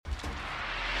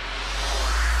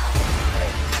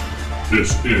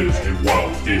This is a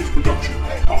Wild Age Production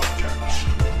podcast.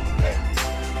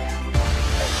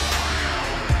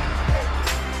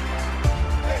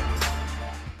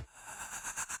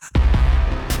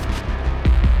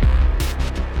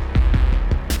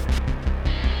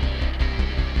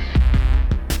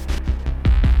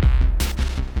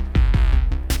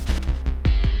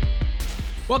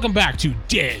 Welcome back to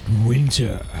Dead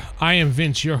Winter. I am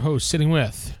Vince, your host, sitting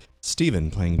with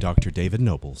Steven playing Dr. David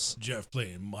Nobles. Jeff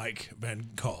playing Mike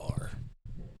Van Carr.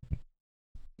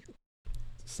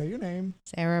 Say your name.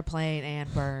 Sarah playing Ann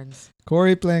Burns.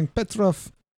 Corey playing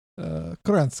Petrov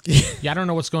Kuransky. Yeah, I don't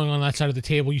know what's going on that side of the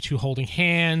table. You two holding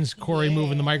hands. Corey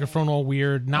moving the microphone all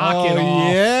weird. Knock it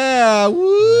off. Yeah.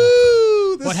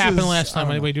 Woo! What happened last time?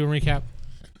 Anybody do a recap?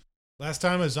 Last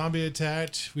time a zombie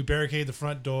attacked. We barricaded the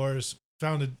front doors.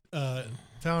 Found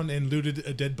and looted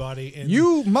a dead body. And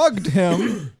You mugged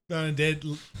him. found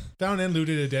and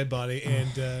looted a dead body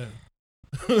and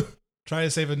tried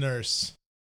to save a nurse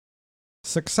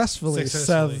Successfully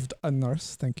saved a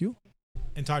nurse. Thank you.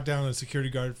 and talked down a security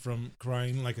guard from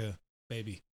crying like a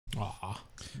baby. Aw.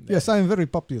 Yes, I am very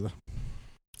popular.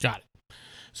 Got it.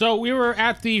 So we were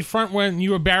at the front when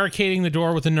you were barricading the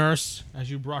door with the nurse as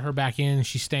you brought her back in.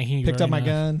 She's stanking you. Picked up my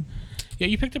gun. Yeah,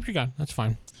 you picked up your gun. That's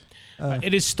fine.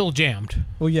 It is still jammed.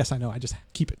 Well, yes, I know. I just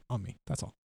keep it on me. That's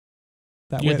all.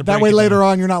 You have to That break way it later down.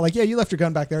 on, you're not like, yeah, you left your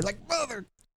gun back there. Like, mother.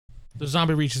 The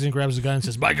zombie reaches in, grabs the gun, and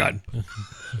says, "My gun."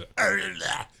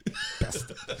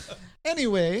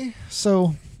 Anyway,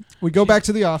 so we go back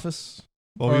to the office.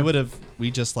 Well,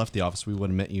 we just left the office. We would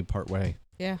have met you part way.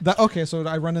 Yeah. Okay, so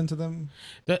I run into them.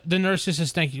 The nurse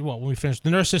says, "Thank you." Well, when we finished,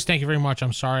 the nurse says, "Thank you very much.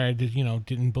 I'm sorry I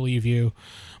didn't believe you.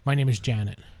 My name is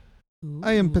Janet."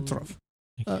 I am Petrov.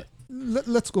 Thank you.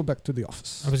 Let's go back to the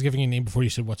office. I was giving you a name before you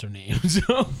said what's her name.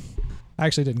 So I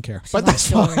actually didn't care, She but likes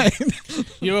that's story.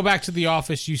 fine. you go back to the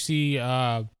office. You see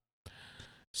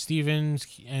Stevens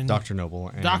and Dr. Noble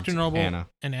and Dr. Noble Anna.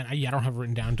 and Anna. Yeah, I don't have it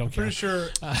written down. Don't care. Pretty sure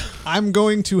I'm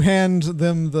going to hand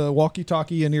them the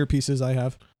walkie-talkie and earpieces I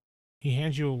have. He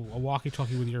hands you a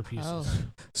walkie-talkie with earpieces. Oh.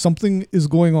 Something is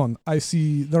going on. I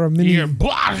see there are You many. hear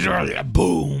blah,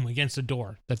 boom against the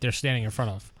door that they're standing in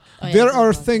front of. Oh, yeah, There that's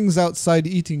are fun. things outside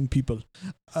eating people.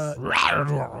 get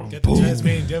the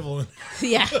Tasmanian devil.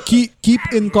 Yeah.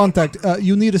 Keep in contact.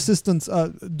 You need assistance.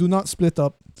 Do not split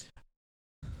up.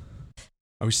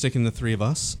 Are we sticking the three of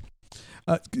us?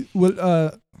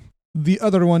 The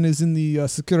other one is in the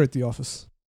security office.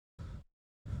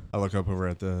 I look up over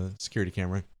at the security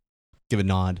camera. Give a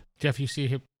nod. Jeff, you see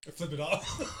him. Flip it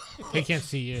off. He can't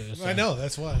see you. So. I know,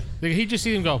 that's why. He just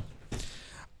sees him go.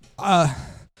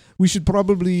 We should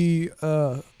probably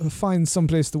find some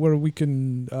place to where we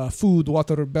can food,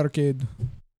 water, barricade.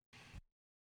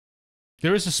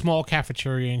 There is a small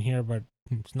cafeteria in here, but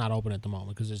it's not open at the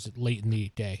moment because it's late in the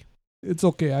day. It's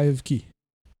okay. I have key.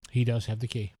 He does have the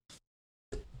key.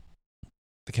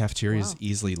 The cafeteria is Wow.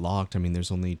 easily locked. I mean,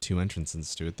 there's only two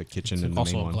entrances to it, the kitchen It's and the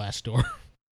also main a one. glass door.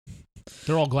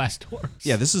 They're all glass doors.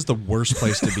 Yeah, this is the worst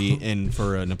place to be in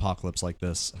for an apocalypse like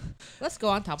this. Let's go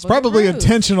on top It's of probably the roof.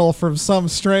 intentional for some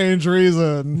strange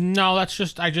reason. No, I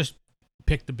just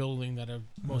picked the building that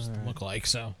most of them look like.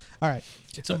 So All right.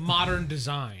 it's a modern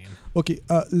design. Okay.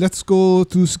 Let's go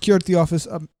to security office.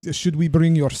 Should we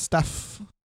bring your staff?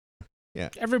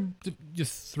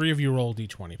 Just three of you roll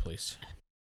d20, please.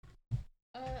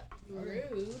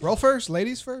 Rude. Roll first.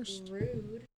 Ladies first.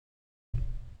 Rude.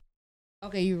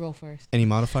 Okay, you roll first. Any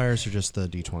modifiers or just the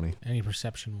D20? Any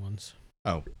perception ones?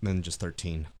 Oh, then just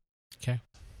 13.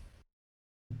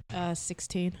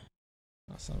 16.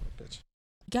 Oh, son of a bitch.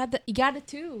 You got it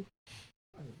too.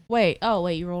 Wait,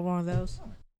 you rolled one of those.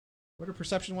 What are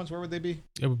perception ones? Where would they be?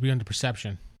 It would be under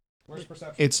perception. Where's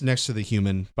perception? It's next to the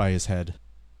human by his head.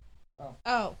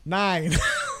 Oh. 9.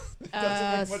 Doesn't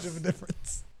Uh, make much of a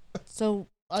difference. So,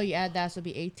 you add that, so it'd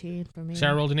be 18 for me.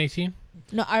 Sarah rolled an 18?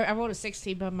 No, I rolled a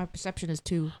 16, but my perception is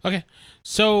 2. Okay.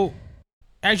 So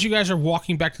as you guys are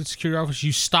walking back to the security office,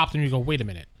 you stop and you go, wait a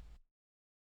minute.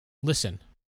 Listen.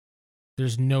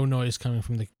 There's no noise coming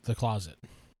from the closet.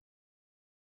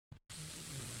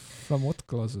 From what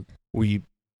closet? We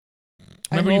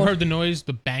Remember you heard the noise,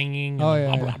 the banging? Oh, and yeah,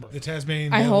 blah, yeah. blah, blah, The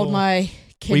Tasmanian I devil. hold my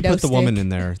kendo we put the woman stick. in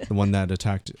there, the one that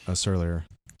attacked us earlier.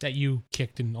 that you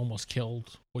kicked and almost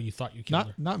killed, or you thought you killed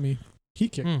her. Not me. He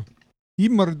kicked. Hmm. He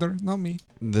murdered, not me.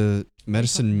 The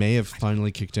medicine may have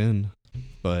finally kicked in,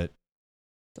 but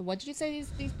So what did you say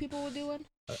these people were doing?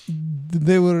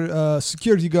 They were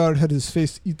security guard had his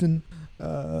face eaten.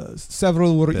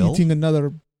 Several were Bill? eating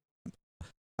another.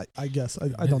 I guess I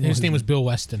don't know. His name was Bill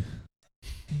Weston.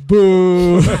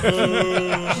 Boo.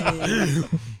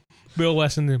 Bill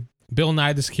Weston, Bill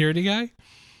Nye, the security guy.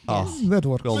 Oh, That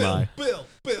works. Bill Nye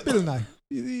Bill Nye.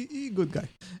 He good guy.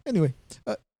 Anyway,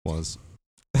 was.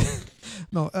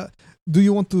 no. Do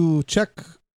you want to check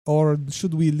or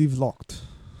should we leave locked?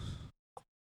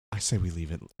 I say we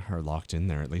leave her locked in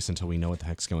there at least until we know what the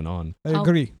heck's going on. I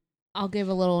agree. I'll give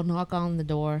a little knock on the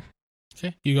door.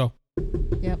 Okay, you go.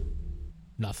 Yep.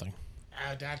 Nothing.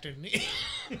 Dr. Nee.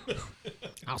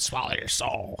 I'll swallow your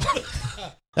soul.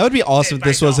 That would be awesome if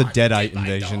this was a Deadite Hit my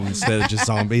invasion dog. instead of just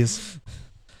zombies.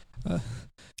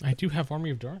 I do have Army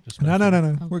of Darkness. No.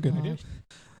 Oh, We're good.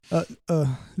 God.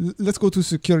 Let's go to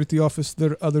security office.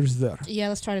 There are others there. Yeah,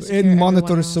 let's try to secure And monitor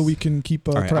everyone so else. we can keep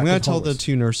All right, track I'm going of to tell the hallways.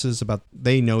 2 nurses about.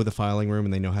 They know the filing room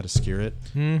and they know how to secure it.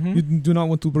 Mm-hmm. You do not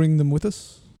want to bring them with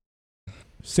us?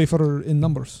 Safer in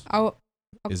numbers. I'll,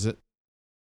 Is it?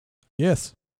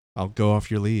 Yes. I'll go off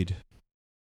your lead.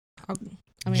 I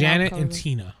mean, Janet I'll and cover-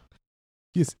 Tina.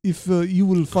 Yes. If you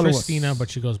will follow Christina, us. but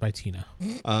she goes by Tina.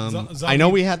 I know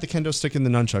we had the kendo stick and the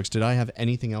nunchucks. Did I have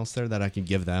anything else there that I could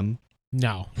give them?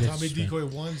 No. Zombie decoy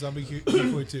 1, zombie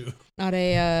decoy 2. Not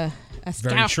a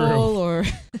Very true. scalpel or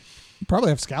You probably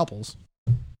have scalpels.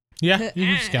 Yeah, you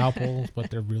use scalpels, but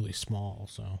they're really small.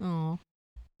 So oh,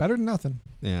 Better than nothing.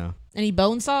 Yeah. any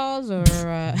bone saws or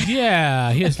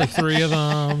yeah, he has like 3 of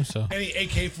them. So Any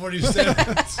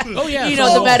AK-47. oh yeah, you so-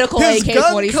 know the medical His gun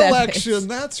AK-47 collection.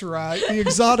 That's right. The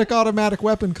exotic automatic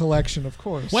weapon collection, of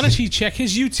course. Why don't he check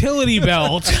his utility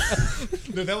belt?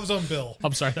 No, that was on Bill.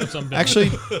 I'm sorry, that's on Bill. Actually,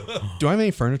 do I have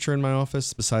any furniture in my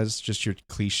office besides just your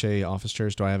cliche office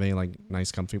chairs? Do I have any like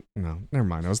nice comfy? No, never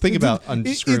mind. I was thinking about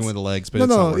unscrewing it's- one of the legs, but no, it's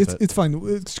not worth it's it. it's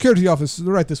fine. Security office,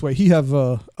 right this way. He have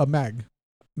a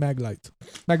mag light.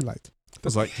 I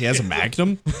was like, he has a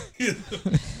Magnum.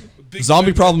 Big Zombie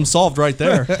loaded- problem solved right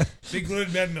there. Big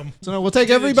loaded magnum. So we'll take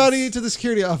everybody to the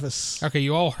security office. okay,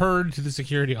 you all herd to the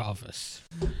security office.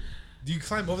 Do you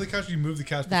climb over the couch or you move the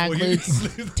couch That before includes you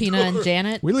leave the Tina door? and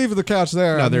Janet. We leave the couch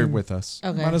there. No, I they're mean, with us.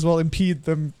 Okay. Might as well impede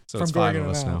them So from it's going 5 in of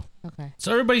and us out. now. Okay.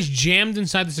 So everybody's jammed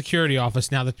inside the security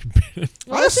office now that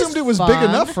Well, I this is assumed it was big fun.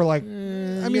 enough for like. I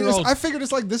mean, you're all- I figured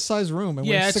it's like this size room, and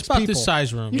yeah, we're it's 6 about people. this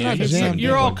size room. You're Yeah, not you're, jammed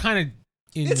you're all in. kind of.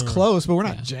 It's close, but we're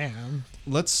not Yeah. jammed.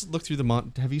 Let's look through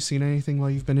the Have you seen anything while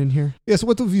you've been in here? Yes.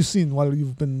 What have you seen while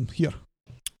you've been here?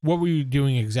 What were you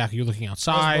doing exactly? You're looking I was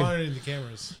outside. monitoring the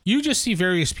cameras. You just see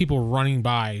various people running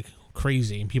by,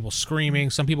 crazy, and people screaming.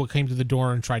 Some people came to the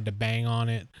door and tried to bang on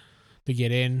it to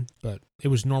get in, but it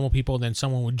was normal people. Then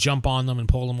someone would jump on them and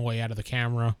pull them away out of the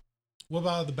camera. What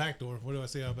about the back door? What do I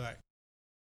see out back?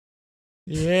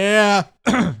 Yeah.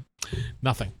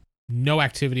 Nothing. No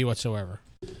activity whatsoever.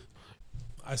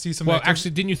 I see some. Well, active-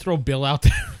 actually, didn't you throw Bill out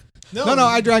there? No,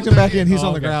 I dragged him back in. He's Oh,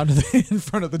 on the okay. ground in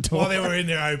front of the door. While they were in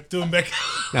there, I threw him back.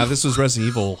 Now, if this was Resident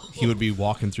Evil, he would be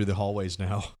walking through the hallways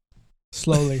now.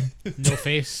 Slowly. No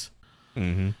face.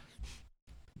 Mm-hmm.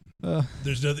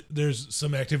 There's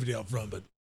some activity out front, but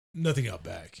nothing out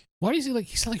back. Why is he like?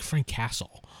 He's like Frank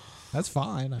Castle. That's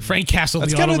fine. I mean, Frank Castle.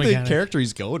 That's the kind of auto the mechanic. character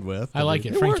he's going with. I like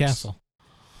it. It Frank works. Castle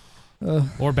uh,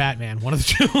 or Batman. One of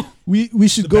the two. we The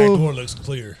should back go. door looks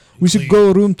clear. We should Clean.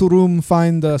 go room to room,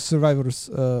 find survivors,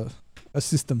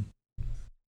 assist them.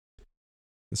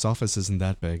 This office isn't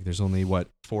that big. There's only, 4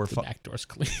 or The 5. back door's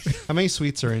clean. How many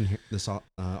suites are in here, this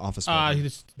office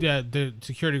building? The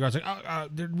security guard's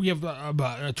like, we have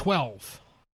about 12.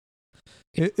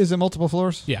 Is it multiple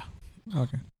floors? Yeah.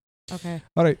 Okay. Okay.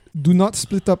 All right. Do not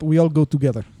split up. We all go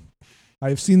together. I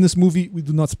have seen this movie. We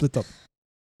do not split up.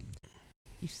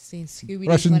 You've seen Scooby-Doo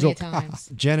Russian plenty joke. of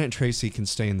times. Janet and Tracy can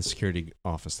stay in the security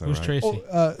office, though, Who's right? Tracy?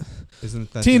 Oh,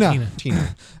 Isn't that Tina.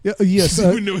 Tina. Yes.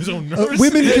 Who knew his own nurse?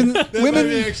 Women can. That might women.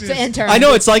 be It's actually- an intern. I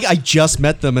know, it's like I just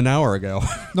met them an hour ago.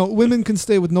 No, women can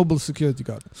stay with noble security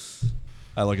guard.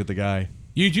 I look at the guy.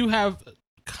 You do have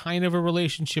kind of a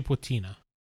relationship with Tina.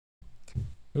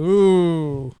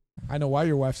 Ooh. I know why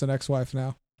your wife's an ex-wife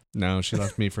now. No, she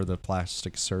left me for the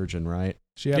plastic surgeon, right?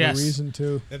 She had Yes. a reason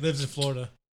to. That lives in Florida.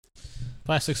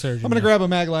 Plastic surgeon. I'm gonna yeah. grab a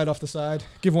mag light off the side.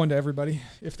 Give one to everybody.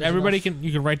 If there's Everybody enough.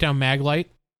 you can write down Maglite.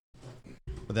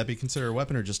 Would that be considered a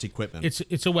weapon or just equipment?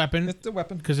 It's a weapon It's a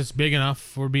weapon. because it's big enough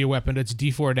for be a weapon. It's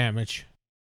D4 damage.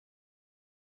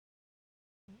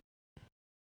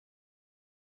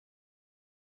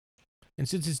 And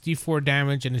since it's D4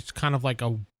 damage and it's kind of like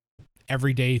a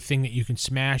everyday thing that you can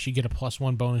smash, you get a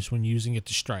 +1 bonus when using it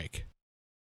to strike.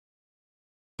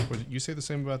 Would you say the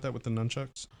same about that with the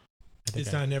nunchucks? I think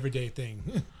It's not an everyday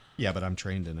thing. Yeah, but I'm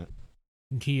trained in it.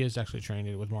 he is actually trained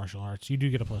in it with martial arts. You do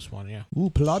get a +1, yeah. Ooh,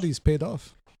 Pilates paid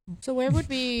off. So where would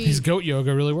be His goat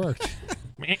yoga really worked.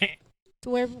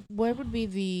 so where would be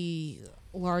the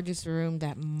largest room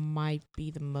that might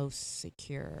be the most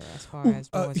secure as far Ooh, as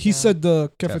doors he go? said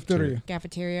the cafeteria.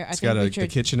 Cafeteria. It's got the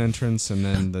kitchen entrance and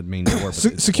then the main door. But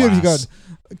it's Security glass.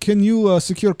 guard. Can you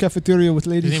secure cafeteria with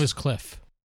ladies? His name is Cliff.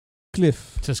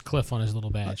 Cliff. It says Cliff on his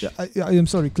little badge. I am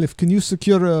sorry, Cliff. Can you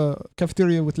secure a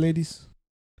cafeteria with ladies?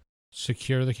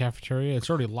 Secure the cafeteria. It's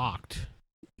already locked.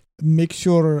 Make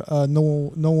sure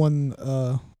no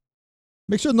one.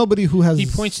 Make sure nobody who has. He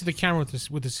points to the camera with this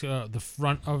the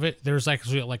front of it. There's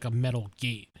actually like a metal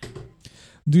gate.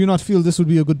 Do you not feel this would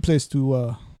be a good place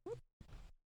to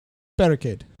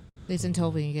barricade, At least until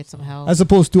we can get some help. as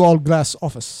opposed to all glass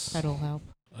office? That'll help.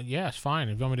 Yeah, it's fine.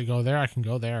 If you want me to go there, I can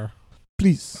go there.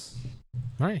 Please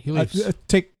All right, he leaves.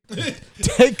 take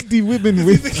the women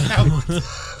with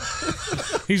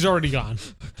He's already gone.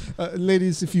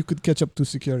 ladies. If you could catch up to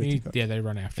security. guard. Yeah, they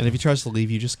run after. And if he tries to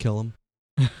leave, you just kill him.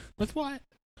 With what?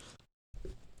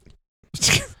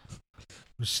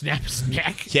 Snap his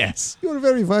neck. Yes. You're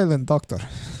very violent, doctor.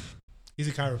 He's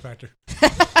a chiropractor.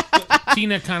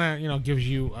 Tina kind of gives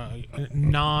you a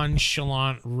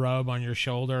nonchalant rub on your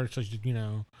shoulder, so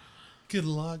Good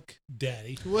luck,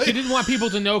 Daddy. She didn't want people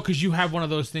to know because you have one of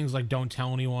those things like don't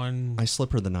tell anyone. I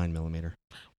slip her the 9mm.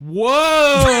 Whoa!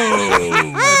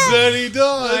 I bet he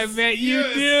does. I bet you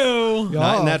do.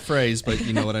 Not in that phrase, but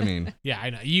you know what I mean. Yeah, I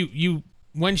know. You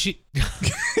when she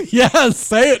Yes,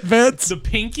 say it, Vince. the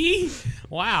pinky.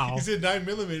 Wow. He said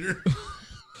 9mm.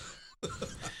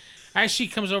 As she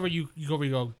comes over, you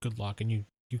go good luck, and you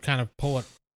kind of pull it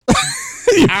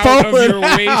You out of pull it your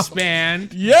out.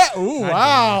 waistband. Yeah. Ooh, God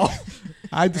wow.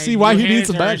 I And see why you he hand needs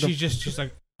it a to her, and magnum. she's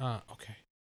like, okay.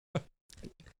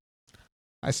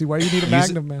 I see why you need a Use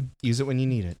magnum, man. Use it when you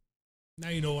need it. Now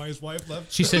you know why his wife left.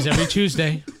 She says every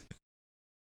Tuesday.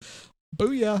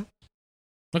 Booyah.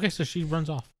 Okay, so she runs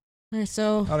off. Okay,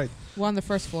 so All right. we're on the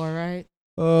first floor, right?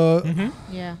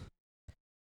 Mm-hmm. Yeah.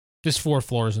 There's 4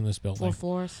 floors in this building. 4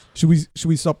 floors. Should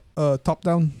we stop top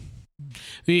down?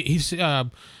 He's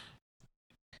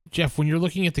Jeff, when you're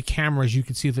looking at the cameras, you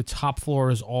can see the top floor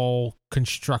is all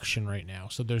construction right now,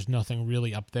 so there's nothing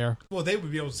really up there. Well, they would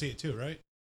be able to see it too, right?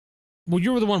 Well,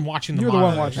 you were the one watching the You're the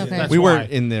one monitor. watching. Okay. That's we why.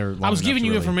 weren't in there. Long I was enough giving to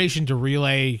you really- information to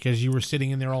relay because you were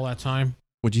sitting in there all that time.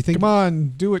 What do you think? Come on,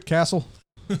 do it, Castle.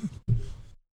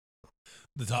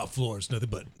 The top floor is nothing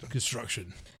but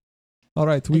construction. All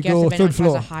right, I we guess go if anyone third tries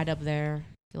floor. to hide up there,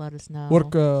 you let us know.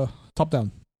 Work top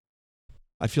down.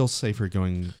 I feel safer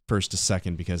going first to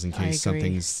second because in I case agree.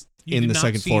 something's You in did the not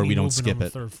second see floor, any we don't movement skip on the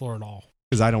it. third floor at all.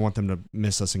 Because I don't want them to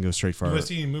miss us and go straight for Do our. I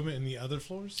see any movement in the other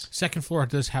floors? Second floor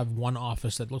does have one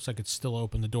office that looks like it's still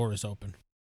open. The door is open.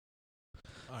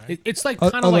 All right. It's like All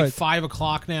kind of like right. 5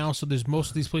 o'clock now, so there's most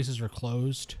of these places are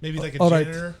closed. Maybe like a all right.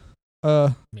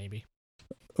 janitor. Maybe.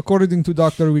 According to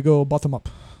doctor, we go bottom up.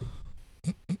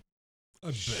 I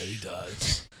bet he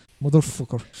does.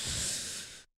 Motherfucker.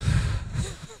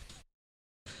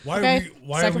 Why Okay, are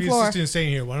we second floor. insisting on staying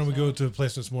here? Why don't we go to a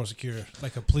place that's more secure,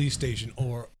 like a police station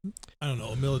or I don't know,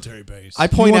 a military base? I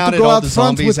point want out to at go all out the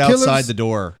front zombies with killers? outside the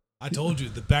door. I told you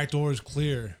the back door is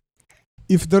clear.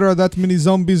 If there are that many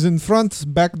zombies in front,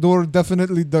 back door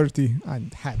definitely dirty. I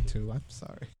had to. I'm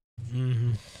sorry.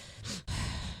 Mm-hmm.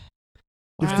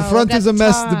 If the Wow, front got is a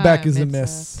mess, the back time. is a It's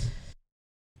mess.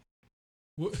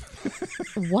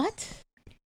 What?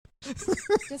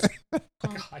 Just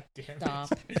God damn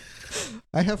stop.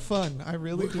 I have fun. I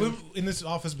really do. In this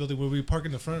office building, will we park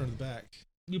in the front or the back?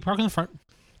 You park in the front.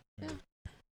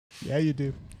 Yeah, you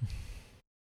do.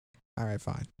 All right,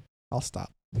 fine. I'll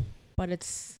stop. But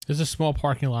it's There's a small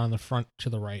parking lot on the front to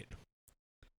the right.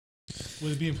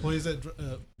 Would it be employees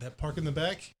that park in the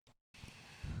back?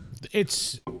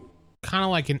 It's kind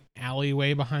of like an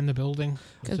alleyway behind the building.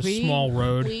 It's because a small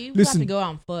road. We have Listen. to go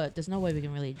on foot. There's no way we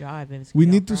can really drive. If it's We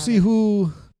gonna be need all to see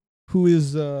crowded. who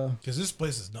is. Because this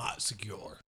place is not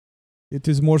secure. It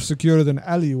is more secure than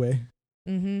alleyway.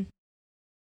 Mm-hmm.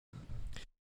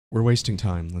 We're wasting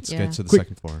time. Let's Yeah. get to the Quick.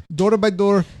 second floor. Door by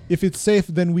door. If it's safe,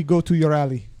 then we go to your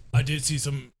alley. I did see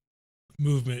some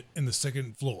movement in the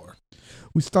second floor.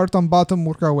 We start on bottom,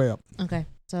 work our way up. Okay,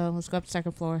 so let's go up to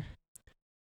second floor.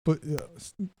 But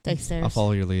Take stairs. I'll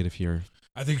follow your lead if you're.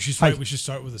 I think she's Hi. right. We should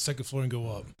start with the second floor and go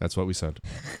up. That's what we said.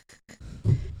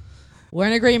 We're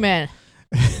in agreement.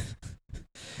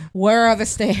 Where are the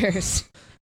stairs?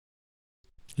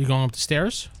 You going up the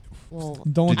stairs? Well,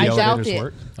 don't Did I the doubt elevators it.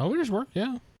 work? Elevators work,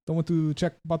 yeah. don't want to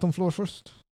check bottom floor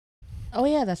first. oh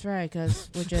yeah, that's right. Because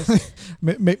we're just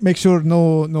Make sure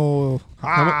no.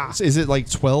 How mu- Is it like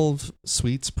 12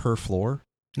 suites per floor?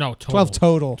 No, total. 12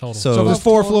 total. Total. So So if there's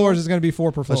 4 Total. floors, it's going to be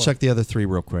 4 per floor. let's check the other 3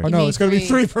 real quick. Oh, You no, need it's going to be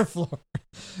 3. 3 per floor. All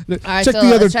right, check so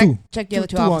the other let's 2. Check the other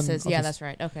 2 Two on offices. Yeah, office. that's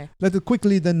right. Okay. Let it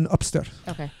quickly then upstairs.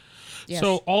 Okay. Yes.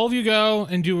 So all of you go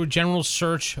and do a general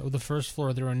search of the first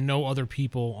floor. There are no other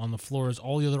people on the floors.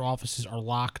 All the other offices are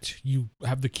locked. You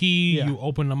have the key. Yeah. You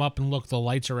open them up and look. The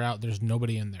lights are out. There's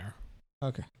nobody in there.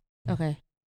 Okay. Okay.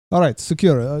 All right,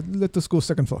 secure. Let us go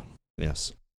second floor.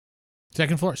 Yes.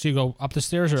 Second floor. So you go up the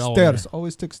stairs or Stairs. elevator?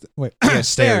 Always take wait. Yeah,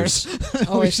 stairs. we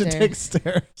Always should stairs. take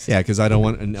stairs. Yeah, because I don't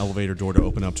want an elevator door to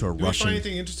open up to a Do we find Russian.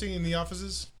 anything interesting in the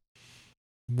offices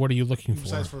What are you looking for?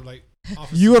 besides for like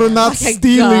office? You are not Like a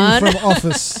stealing gun? from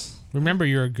office. Remember,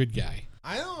 you're a good guy.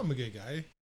 I know I'm a good guy.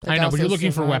 I know, but you're also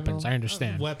looking for survival. weapons. I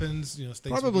understand. Weapons, things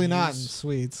we Probably can not in use.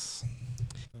 sweets.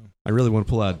 I really want to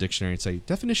pull out a dictionary and say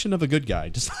definition of a good guy.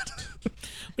 Just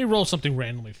Let me roll something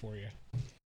randomly for you.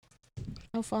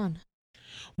 Oh, fun.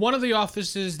 One of the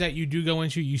offices that you do go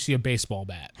into, you see a baseball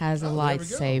bat. Has a Oh, there we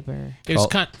go. lightsaber. It's Oh.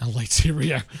 kind a lightsaber,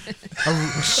 yeah.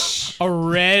 a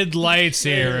red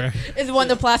lightsaber. It's one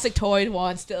of the plastic toy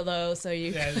ones still though, so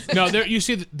you. No, there you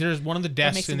see. There's one of the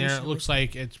desks makes in it there. It easier. looks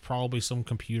like it's probably some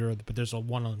computer, but there's a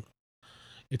one on.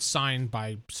 It's signed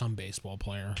by some baseball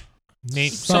player.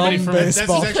 Name Some somebody from That's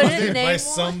Baseball. his actual Couldn't name. name By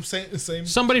one? some same.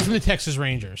 somebody from the Texas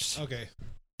Rangers. Okay.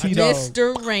 T-Dog.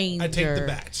 Mr. Ranger. I take the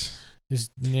bat. His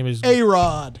name is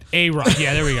A-Rod. A-Rod.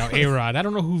 Yeah, there we go. A-Rod. I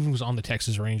don't know who was on the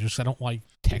Texas Rangers. I don't like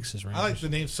Texas Rangers. I like to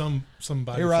name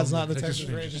somebody. A-Rod's from not in the Texas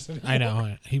Rangers anymore. I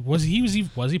know. Was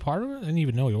he part of it? I didn't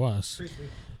even know he was.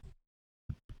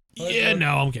 Yeah,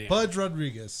 no, I'm kidding. Bud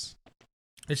Rodriguez.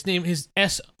 His name is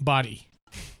S Body.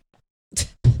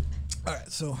 All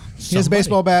right, so he has a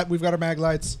baseball bat. We've got our mag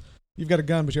lights. You've got a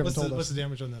gun, but you haven't told What's us. the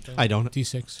damage on that thing? I don't.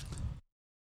 D6.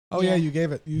 Oh, yeah, Yeah. you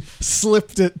gave it. You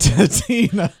slipped it to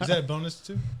Tina. Is that a bonus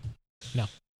too?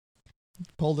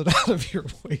 Pulled it out of your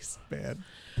waistband.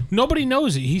 Nobody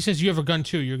knows it. He says you have a gun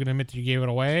too. You're gonna admit that you gave it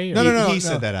away? No, no, no. He no.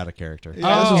 said that out of character.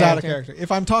 Yeah, this was Oh. out of character.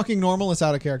 If I'm talking normal, it's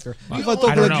out of character. If I I talk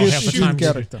don't like know. this, Half the it's in time you-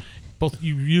 character. Both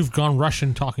you've gone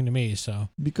Russian talking to me, so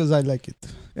Because I like it.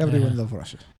 Everyone Yeah. loves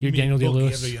Russia. you're Daniel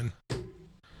Day-Lewis. Bulgarian.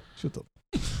 Shut up.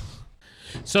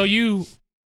 So you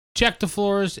check the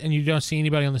floors and you don't see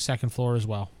anybody on the second floor as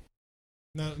well.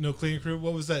 No cleaning crew.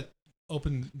 What was that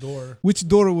open door? Which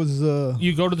door was...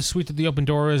 You go to the suite that the open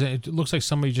door is, and it looks like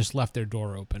somebody just left their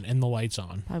door open and the light's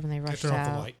on. Probably when they I rushed turn off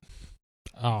the out. light.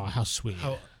 Oh, how sweet.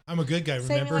 I'm a good guy. Saving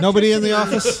Remember? like- Nobody in the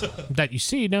office? That you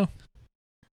see, no?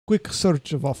 Quick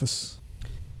search of office.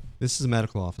 This is a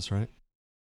medical office, right?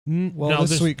 Well, no,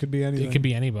 this suite could be anything. it could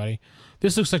be anybody.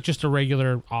 This looks like just a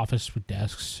regular office with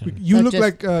desks. And You So look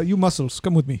just- like you muscles.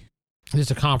 Come with me. there's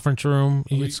a conference room.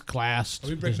 Are we- It's glassed. are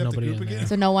we There's breaking up the nobody group in again? there.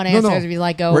 So no one No, no. answers if you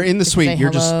like go. We're in the if you suite. say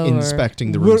You're just hello or-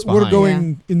 inspecting the rooms We're behind.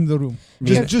 going in the room.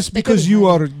 Yeah. Just They because could've you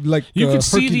had- are like You can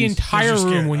see the Hercules. entire You're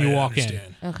scared. room when you I walk in.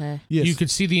 understand. Okay. Yes. You could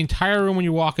see the entire room when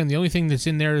you walk in. The only thing that's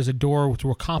in there is a door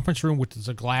to a conference room, which is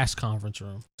a glass conference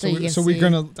room. So you can so we're see-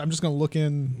 gonna. I'm just gonna look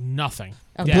in Nothing.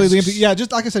 Okay. completely Desks. empty. Yeah,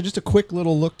 just like I said, just a quick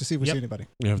little look to see if we Yep. see anybody.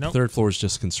 Yeah, Nope. The third floor is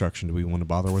just construction. Do we want to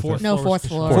bother with Fourth it? No, floor is fourth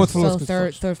floor. Fourth floor is So good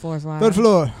third floor. floor is loud. Third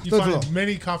floor. You Third find floor.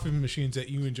 many coffee machines that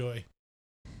you enjoy.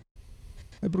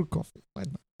 I brew coffee. Why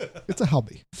not? It's a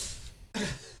hobby.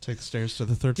 Take the stairs to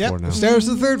the third Yep. floor now. Stairs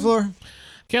to the third floor.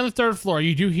 Okay, on the third floor,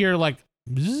 you do hear like.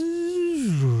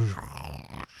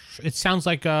 It sounds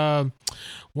like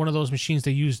one of those machines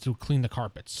they use to clean the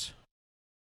carpets.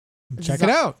 Check it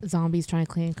out. Zombies trying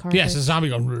to clean carpet. Yes, a zombie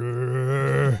going.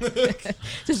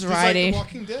 Just Just like riding. The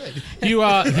Walking Dead. You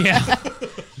yeah.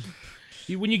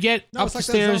 When you get No, up it's the like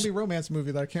that stairs, zombie romance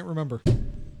movie that I can't remember.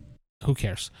 who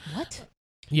cares? What?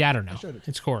 Yeah, I don't know. I showed it.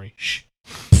 It's Corey. Shh.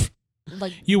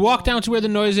 Like You walk down to where the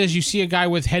noise is. You see a guy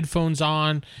with headphones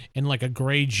on and like a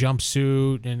gray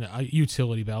jumpsuit and a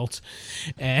utility belt,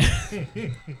 and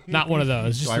not one of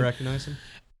those. Do Just I recognize him?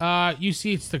 you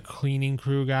see, it's the cleaning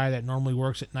crew guy that normally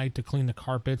works at night to clean the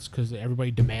carpets because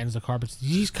everybody demands the carpets.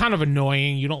 He's kind of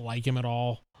annoying. You don't like him at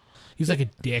all. He's like a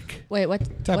dick. wait, what?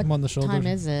 Tap what him on the shoulder. time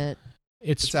is it?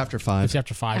 It's after 5. It's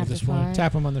after 5 at After this point. 5?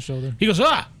 Tap him on the shoulder. He goes,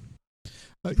 ah!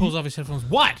 Uh, He pulls off his headphones.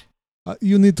 What?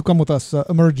 you need to come with us.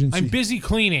 Emergency. I'm busy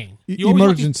cleaning. E- You always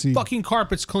want these emergency. fucking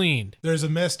carpets cleaned. There's a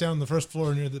mess down the first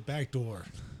floor near the back door.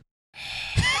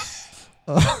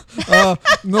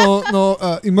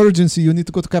 No, emergency. You need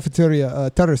to go to cafeteria.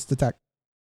 Terrorist attack.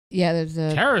 Yeah, there's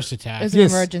a Terrorist attack. there's an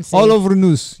Yes, emergency. all over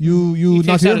news. You He not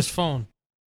takes here? out his phone,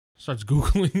 starts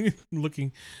Googling,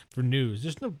 looking for news.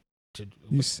 There's no...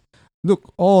 You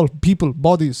look, all people,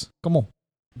 bodies. Come on.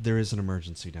 There is an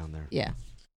emergency down there. Yeah.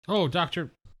 Oh,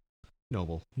 Dr.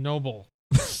 Noble. Noble.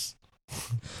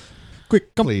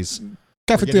 Quick, come Please.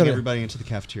 getting Cafeteria. everybody into the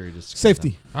cafeteria. Just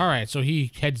Safety. All right, so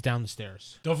he heads down the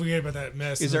stairs. Don't forget about that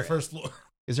mess Is on there- the first floor.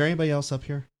 Is there anybody else up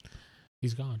here?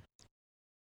 He's gone.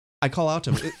 I call out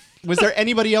to him. Was there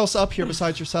anybody else up here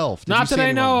besides yourself? Did you Not see that I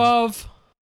anyone? know of.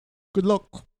 Good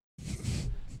luck.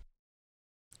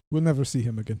 We'll never see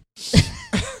him again.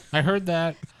 I heard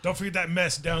that. Don't forget that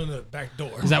mess down the back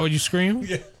door. Is that what you scream?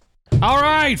 Yeah. All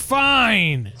right,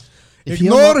 fine. If he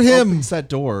Ignore him. opens that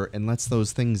door and lets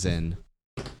those things in.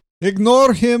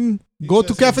 Ignore him. Go to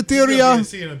He's cafeteria.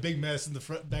 seeing a big mess in the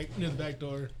front back near the back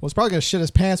door. Well, he's probably gonna shit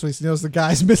his pants when he knows the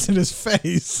guy's missing his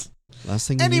face. Last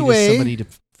thing you need Anyway, is somebody to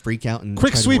freak out and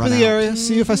Quick try to sweep of run the out. area.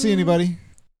 See if I see anybody.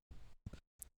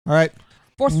 All right.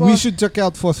 Fourth floor. We should check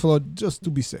out fourth floor just to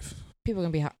be safe. People are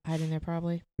gonna be hiding there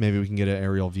probably. Maybe we can get an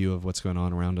aerial view of what's going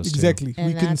on around us. too. Exactly. And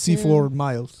We can that see too. for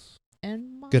miles.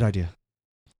 And Good idea.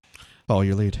 Follow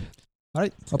your lead. All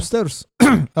right. Upstairs.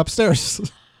 Upstairs.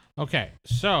 Okay,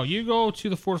 so you go to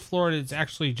the fourth floor. And it's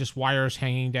actually just wires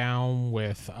hanging down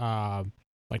with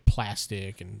like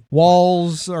plastic and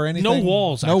Walls or anything? No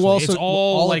walls, No actually. walls. It's so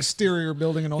all like- exterior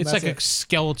building and all it's that. like a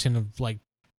skeleton of like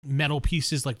metal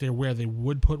pieces, like they're where they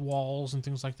would put walls and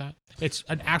things like that. It's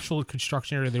an actual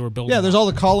construction area they were building. Yeah, there's on. all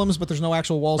the columns, but there's no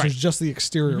actual walls. Right. There's just the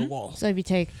exterior Mhm. wall. so if you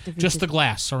take just the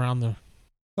glass around the.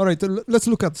 All right, let's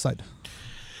look outside.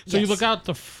 So you look out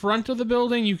the front of the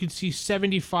building. You can see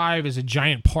 75 is a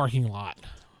giant parking lot.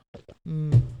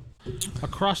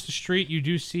 Across the street, you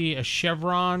do see a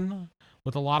Chevron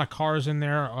with a lot of cars in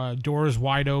there, doors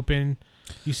wide open.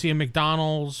 You see a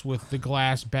McDonald's with the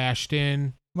glass bashed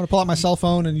in. I'm going to pull out my cell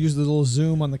phone and use the little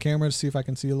zoom on the camera to see if I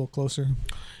can see a little closer.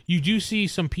 You do see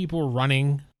some people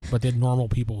running, but they're normal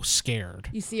people scared.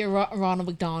 You see a Ronald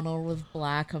McDonald with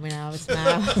black coming out of his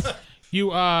mouth,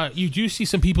 You do see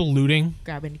some people looting.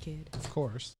 grabbing a kid. Of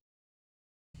course.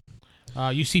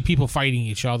 You see people fighting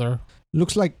each other.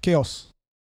 Looks like chaos.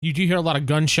 You do hear a lot of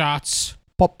gunshots.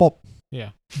 Pop, pop. Yeah.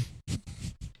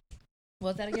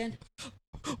 What's that again?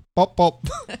 Pop, pop.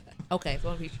 Okay, so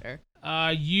I want to be sure.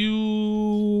 You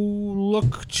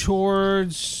look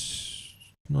towards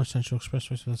North Central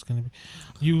Expressway, so that's going to be.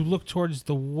 You look towards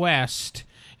the west,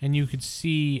 and you could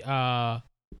see the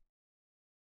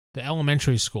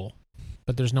elementary school,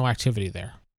 but there's no activity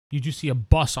there. You do see a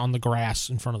bus on the grass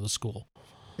in front of the school.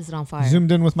 Is it on fire?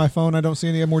 Zoomed in with my phone. I don't see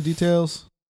any more details.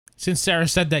 Since Sarah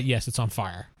said that, yes, it's on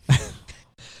fire.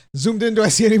 Zoomed in. Do I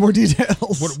see any more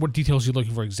details? What details are you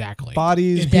looking for exactly?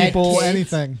 Bodies, Dead people, kids.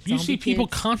 anything. You Zombie see people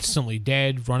kids. constantly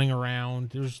dead, running around.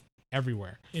 There's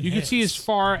everywhere. You can see as Enhanced.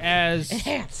 far as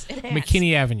Enhance.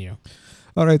 McKinney Avenue.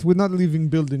 All right, we're not leaving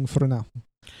building for now.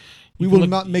 We You can will look-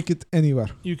 not make it anywhere.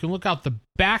 You can look out the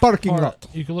back Parking part- lot.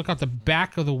 You can look out the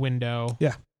back of the window.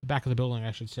 Yeah. Back of the building,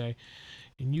 I should say.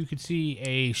 And you could see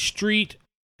a street,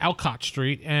 Alcott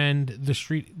Street, and the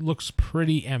street looks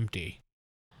pretty empty.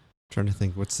 Trying to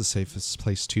think, what's the safest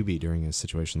place to be during a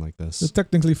situation like this? It's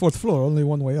technically fourth floor, only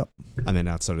one way up. I mean,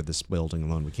 outside of this building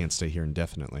alone, we can't stay here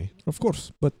indefinitely. Of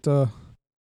course, but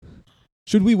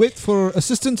should we wait for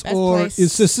assistance, Best or place-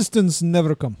 is assistance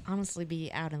never come? Honestly,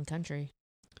 be out in the country.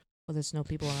 Well, there's no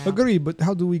people around. Agree, but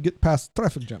how do we get past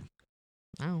traffic jam?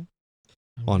 No.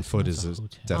 On foot is a hotel.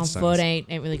 death On sentence. foot ain't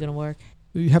really gonna work.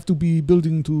 You have to be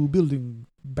building to building.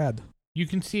 Bad. You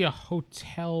can see a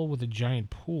hotel with a giant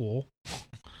pool.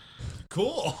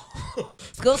 Cool.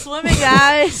 Let's go swimming,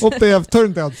 guys. Hope they have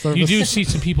turned down service. You do see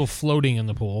some people floating in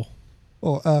the pool.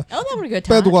 Oh, Oh, that would be a good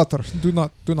time. bad water. Do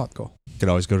not go. Could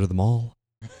always go to the mall.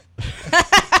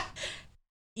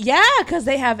 Yeah, because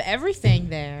they have everything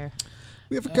there.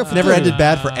 We have a Uh, cafeteria. Never ended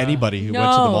bad for anybody who no,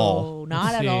 went to the mall. not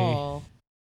Let's at see. all.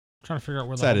 Trying to figure out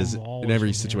where the That whole is mall in is every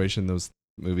from here. situation in those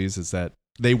movies is that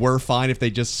they were fine if they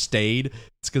just stayed.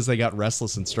 It's because they got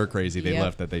restless and stir crazy. They Yep.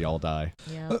 left that they all die.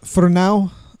 Yeah. For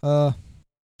now,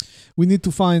 we need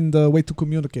to find a way to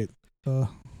communicate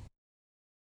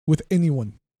with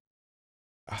anyone.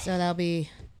 So that'll be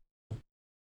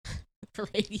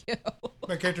radio.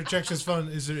 My character checks his phone.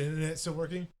 Is the internet still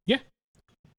working?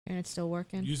 And it's still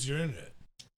working. Use your internet.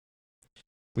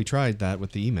 We tried that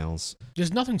with the emails.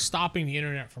 There's nothing stopping the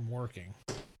internet from working.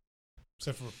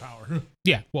 Except for power.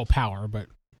 Yeah, well, power, but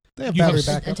They have You battery have-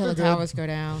 backup. Until the They're good. towers go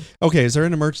down. Okay, is there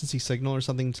an emergency signal or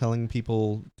something telling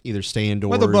people either stay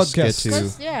indoors, Weather get broadcast. to?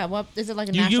 'Cause, yeah, what is it like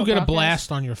a you national get a broadcast?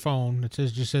 blast on your phone that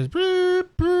just says, "Boop,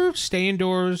 boop, stay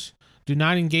indoors. Do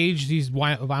not engage these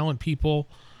violent people.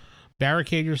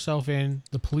 Barricade yourself in.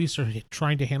 The police are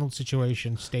trying to handle the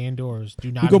situation. Stay indoors.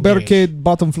 Do not We go engage." barricade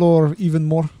bottom floor even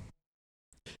more.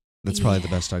 That's probably the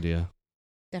Yeah. best idea.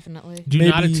 Definitely. Do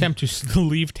not Maybe- attempt to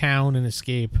leave town and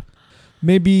escape.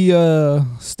 Maybe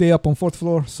stay up on fourth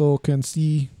floor so can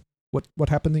see what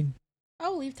happening.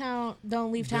 Oh, leave town.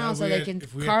 Don't leave Yeah, town so we they had- can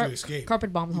if we have to escape,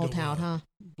 carpet bomb the we whole don't town, huh? wanna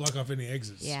block off any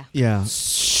exits. Yeah. Yeah.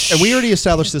 And we already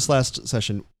established this last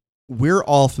session. We're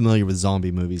all familiar with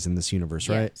zombie movies in this universe,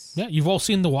 right? Yes. Yeah, you've all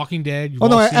seen The Walking Dead. You've Oh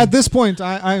no! all seen, At this point,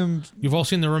 I am you've all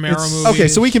seen the Romero It's- movies. Okay,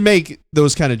 so we can make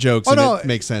those kind of jokes Oh, and no. it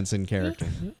makes sense in character.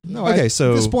 no. Okay, at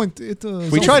so this point, it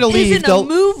we try to This leave isn't a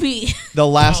movie. the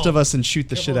Last Oh. of Us and shoot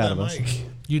the shit Careful out of with us. that mic.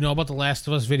 You know about the Last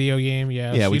of Us video game,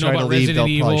 yeah. Yeah, we you know try to about leave. Resident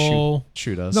They'll probably Evil.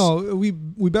 shoot us. No, we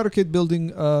barricade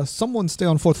building. Someone stay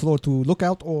on fourth floor to look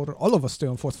out, or all of us stay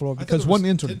on fourth floor I thought because it one was 10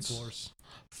 entrance. floors.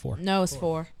 4. No, it's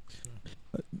 4.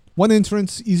 One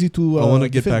entrance, easy to. I want to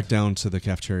get defend. back down to the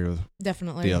cafeteria with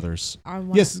Definitely. the others. I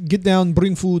want Yes, get down,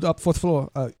 bring food up fourth floor.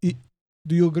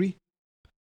 Do you agree?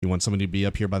 You want somebody to be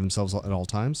up here by themselves at all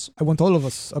times? I want all of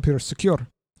us up here secure.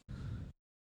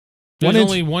 There's One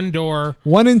only one door,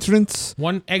 One entrance,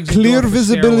 one exit clear door for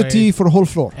visibility stairway, for whole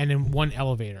floor. and then one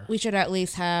elevator. We should at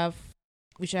least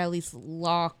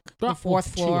lock Well, the fourth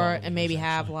 2 floor elevators, and maybe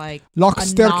have actually. like Lock a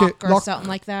staircase, knock or lock, something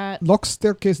like that. lock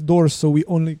staircase doors so we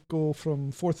only go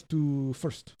from fourth to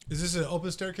first. Is this an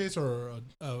open staircase or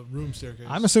a room staircase?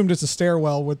 I'm assuming it's a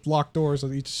stairwell with locked doors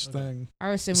at each thing. I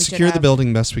assume we should Secure the have-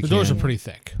 building best we The can. doors are pretty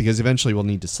thick. because eventually we'll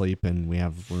need to sleep and we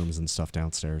have rooms and stuff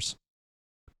downstairs.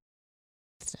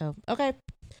 So okay,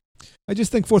 I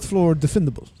just think fourth floor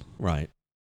defendable. Right.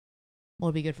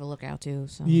 will be good for lookout too.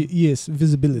 So Yes,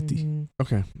 visibility. Mhm.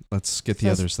 Okay. Let's get the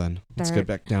So others then. Let's start- get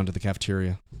back down to the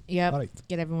cafeteria. Yep. All right.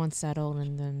 Get everyone settled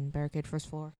and then barricade first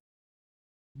floor.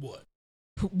 What?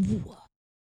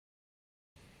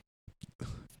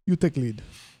 You take lead.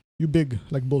 You big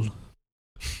like bull.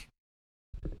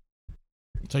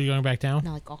 So you're going back down?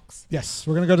 Not like ox. Yes,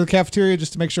 we're gonna go to the cafeteria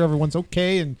just to make sure everyone's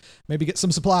okay and maybe get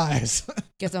some supplies.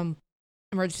 Get some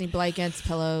emergency blankets,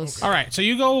 pillows. All right. So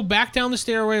you go back down the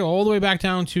stairway, all the way back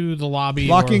down to the lobby.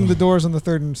 Locking or- the doors on the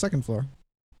third and second floor.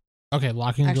 Okay,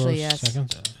 locking the Actually, doors. yes.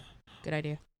 Second. Good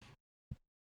idea.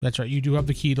 That's right. You do have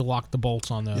the key to lock the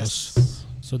bolts on those. Yes.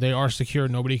 So they are secure.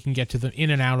 Nobody can get to them in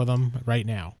and out of them right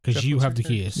now because Except you for have the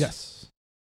secretary. keys. Yes.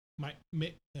 Mike.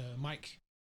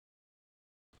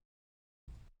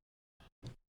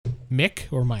 Mick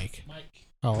or Mike? Mike.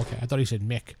 Oh, okay. I thought he said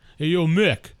Mick. Hey, yo,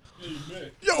 Mick. Hey,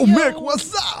 Mick. Yo, Mick,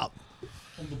 what's up?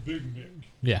 I'm the big Mick.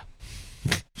 Yeah.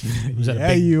 Was that Yeah,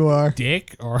 a big you are.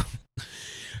 dick or?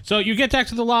 So you get back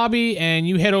to the lobby and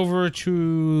you head over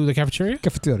to the cafeteria.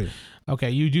 Cafeteria. Okay,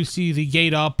 you do see the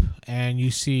gate up, and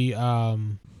you see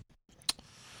the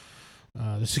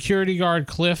security guard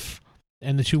Cliff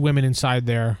and the two women inside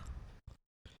there.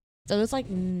 So there's like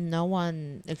no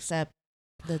one except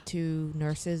the two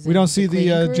nurses. We don't and see the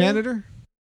cleaning crew? janitor.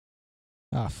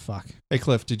 Ah, fuck. Hey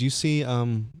Cliff, did you see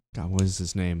God, what is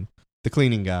his name? The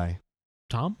cleaning guy.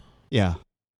 Tom? Yeah.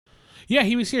 Yeah,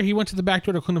 he was here. He went to the back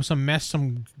door to clean up some mess.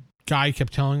 Some guy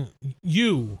kept telling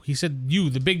you. He said you,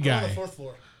 the big I'm on guy. the fourth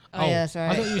floor. Oh, yeah, that's I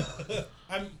right. thought you.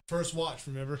 I'm first watch,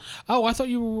 remember? Oh, I thought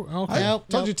you were okay. I Nope,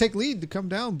 told nope. you to take lead to come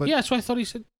down, but Yeah, that's what I thought he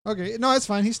said. okay. No, it's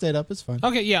fine. He stayed up. It's fine.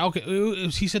 Okay, yeah, okay.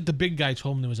 He said the big guy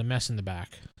told him there was a mess in the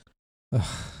back. He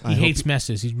I hates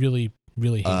messes. He really,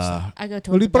 really hates them. I go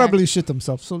to Well, he the back. probably shit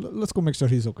himself. So let's go make sure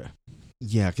he's okay.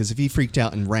 Yeah, because if he freaked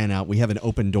out and ran out, we have an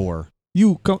open door.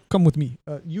 You come with me.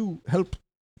 You help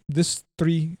this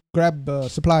three grab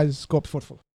supplies. Go up fourth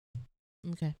floor.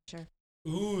 Okay, sure.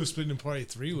 Ooh, splitting the party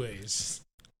 3 ways.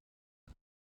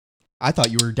 I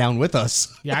thought you were down with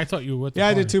us. Yeah, I thought you were with the Yeah,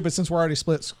 I party. did too. But since we're already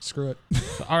split, screw it.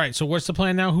 All right, so what's the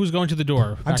plan now? Who's going to the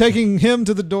door? I'm taking him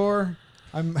to the door.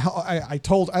 I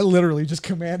literally just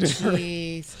commanded her.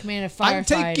 Jeez, command a firefighter. I'm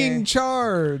taking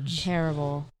charge.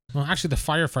 Terrible. Well, actually, the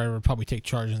firefighter would probably take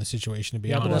charge in the situation, to be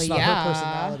Yeah, but honest. that's not yeah. her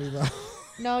personality,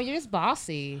 though. No, you're just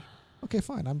bossy. Okay,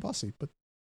 fine. I'm bossy, but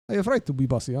I have right to be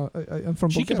bossy. I'm from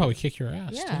She could Bulgaria. probably kick your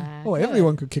ass. too. Yeah. Oh, good.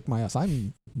 everyone could kick my ass.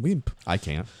 I'm wimp. I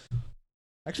can't.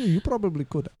 Actually, you probably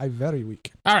could. I'm very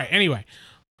weak. All right, anyway.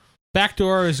 Back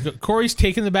door is Corey's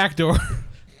taking the back door.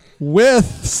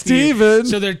 With Steven.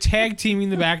 So they're tag teaming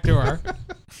the back door.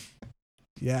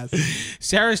 Yes.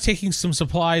 Sarah's taking some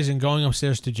supplies and going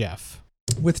upstairs to Jeff.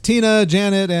 With Tina,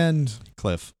 Janet, and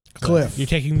Cliff. Cliff. You're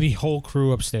taking the whole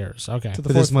crew upstairs. Okay. To the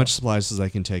With fourth as much supplies as I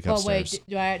can take Oh upstairs. wait,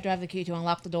 do I have the key to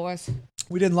unlock the doors? floor.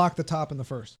 We didn't lock the top and the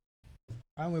first.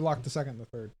 I only locked the second and the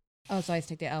third. Oh, so I just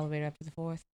take the elevator up to the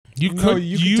fourth. You could, No,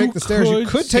 you could take the stairs. You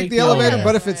could take the elevator, elevator.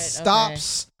 but if it Right, okay.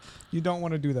 stops, you don't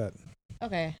want to do that.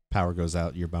 Okay, Power goes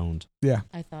out, you're boned. Yeah.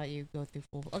 I thought you go through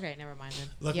full. Okay, never mind then.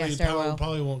 Luckily, yeah, power stairwell.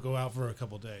 probably won't go out for a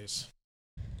couple days.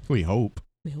 We hope.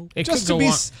 We hope. It Just could to go be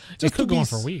on. s- It just to could go be on s-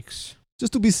 for weeks.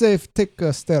 Just to be safe, take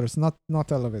stairs, not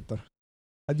elevator.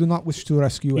 I do not wish to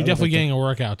rescue. You're definitely elevator. getting a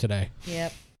workout today.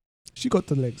 Yep. She got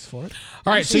the legs for it.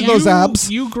 All right, so See those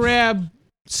abs? you grab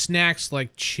snacks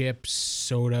like chips,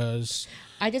 sodas.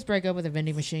 I just break open the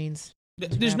vending machines.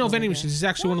 There's no vending machines. It's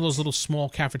actually one of those little small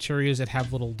cafeterias that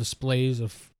have little displays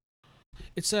of.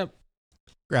 It's a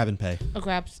Grab and pay. Oh,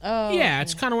 grabs. Oh. yeah. Okay.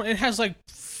 It's kind of. It has like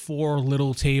 4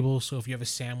 little tables, so if you have a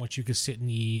sandwich, you can sit and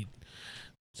eat.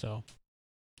 So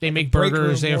they make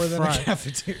burgers. They have fries.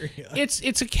 Cafeteria. It's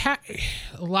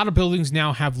a lot of buildings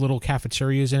now have little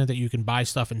cafeterias in it that you can buy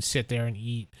stuff and sit there and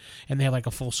eat, and they have like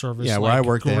a full service. Yeah, where like, I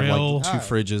work, they have grill. like 2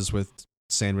 fridges with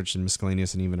sandwich and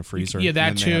miscellaneous and even a freezer. Yeah, that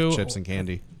and then they have too. chips and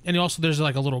candy. And also, there's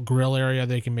like a little grill area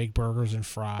they can make burgers and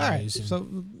fries. All right, and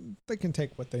so they can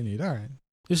take what they need. All right.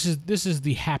 this is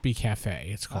the Happy Cafe.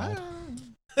 It's called.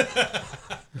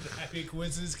 Happy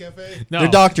Coincidence Cafe. No, They're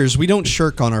doctors. We don't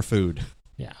shirk on our food.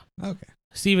 yeah. Okay.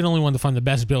 Steven only wanted to find the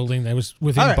best building that was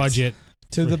within All right. budget.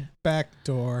 To the back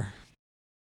door.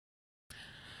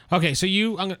 Okay, so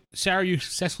Sarah, you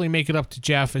successfully make it up to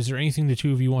Jeff. Is there anything the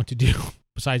two of you want to do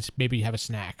besides maybe have a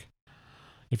snack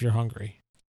if you're hungry,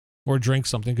 or drink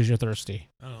something because you're thirsty?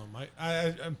 I don't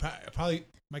know. I'm probably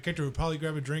my character would probably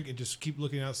grab a drink and just keep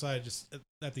looking outside, just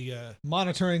at the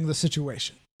Monitoring the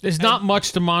situation. There's not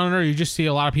much to monitor. You just see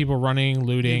a lot of people running,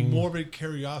 looting. morbid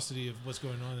curiosity of what's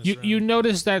going on. You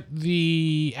notice that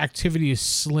the activity is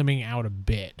slimming out a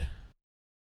bit.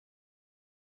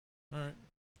 All right.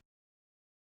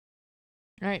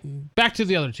 All right. Back to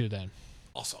the other two then.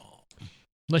 Awesome.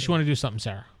 Unless you want to do something,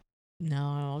 Sarah. No,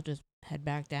 I'll just head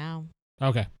back down.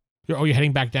 Okay. You're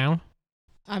heading back down?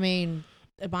 I mean,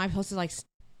 am I supposed to like?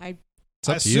 It's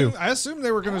up to you. I assume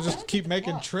they were going to just keep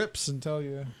making trips until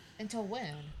you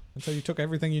took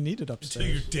everything you needed Until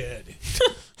you're upstairs. dead.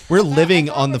 We're living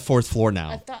on the 4th floor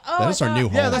now. That is our new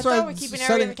home. Yeah, I that's why thought I'm we're keeping setting-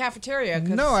 everything in the cafeteria. 'Cause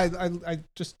No, I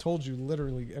just told you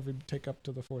literally every take up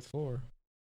to the 4th floor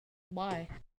Why?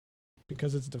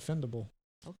 because it's defendable.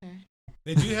 Okay.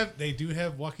 They do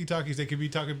have walkie talkies. They could be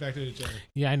talking back to each other.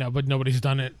 Yeah, I know, but nobody's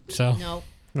done it. So No.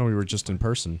 No, we were just in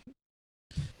person.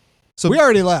 So We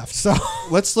already left, so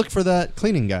let's look for that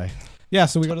cleaning guy, yeah.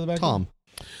 So we go to the back. Tom.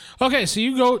 okay, so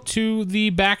you go to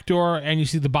the back door and you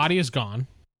see the body is gone,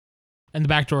 and the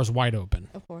back door is wide open.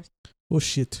 Of course. Oh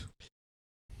shit!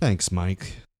 Thanks,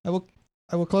 Mike. I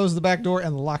will close the back door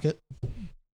and lock it.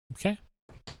 Okay.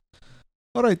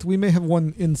 All right, we may have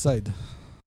one inside.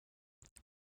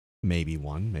 Maybe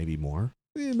one, maybe more.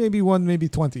 Maybe one, maybe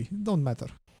 20. Don't matter.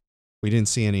 We didn't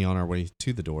see any on our way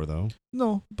to the door, though.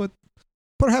 No, but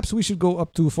perhaps we should go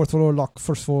up to 4th floor, lock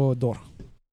 1st floor door.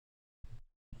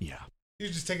 Yeah. He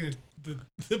was just taking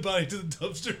the body to the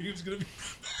dumpster. He was gonna be.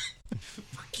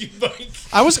 Fuck you, Mike.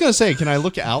 I was gonna say, can I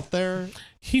look out there?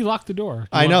 He locked the door.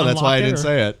 I know, that's why I didn't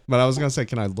say it. But I was gonna say,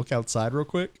 can I look outside real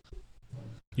quick?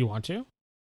 You want to?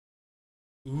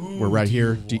 Ooh, We're right do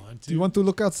here. you Do- want Do you want to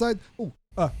look outside?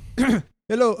 Oh,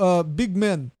 hello, big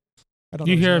man. I don't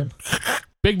You know his hear, name.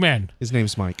 big man. His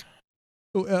name's Mike.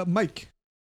 Oh, Mike.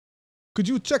 Could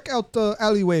you check out the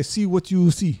alleyway, see what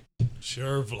you see?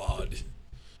 Sure, Vlad.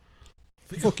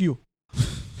 Fuck you.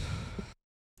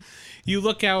 You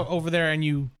look out over there and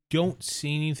you don't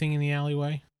see anything in the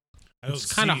alleyway.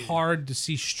 It's kind of see it. hard to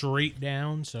see straight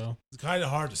down, so It's kind of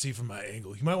hard to see from my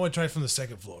angle. You might want to try from the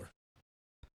 2nd floor.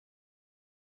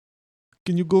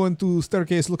 Can you go into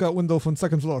staircase, look out window from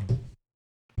 2nd floor?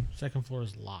 second floor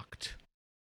is locked.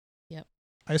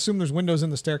 I assume there's windows in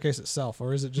the staircase itself,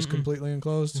 or is it just Mm-mm. completely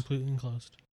enclosed? Completely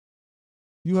enclosed.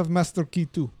 You have master key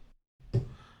too.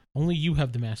 Only you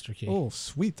have the master key. Oh,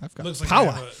 sweet. I've got Looks like power.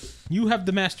 I have You have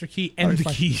the master key and Alright, the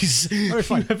fine. keys. Alright,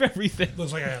 fine. You have everything.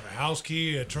 looks like I have a house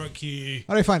key, a trunk key.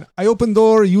 All right, fine. I open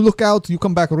door, you look out, you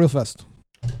come back real fast.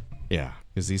 Yeah,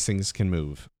 because these things can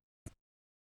move.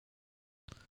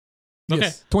 Okay.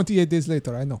 Yes, 28 days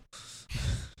later, I know.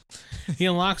 He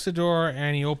unlocks the door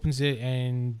and he opens it,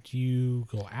 and you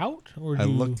go out, or do I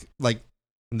you look like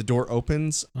when the door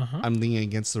opens, Uh-huh. I'm leaning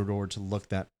against the door to look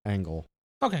that angle.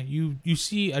 Okay, you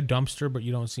see a dumpster, but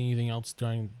you don't see anything else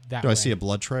during that. Do I way. see a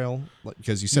blood trail?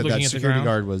 Because you said looking that at the security ground?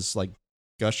 guard was like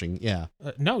gushing. Yeah.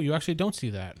 No, you actually don't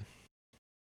see that.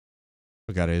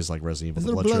 Oh god, it is like Resident Is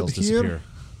Evil. The there blood trails blood here?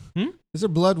 disappear. Is there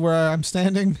blood where I'm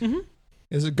standing? Mhm.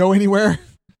 Does it go anywhere?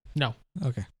 No.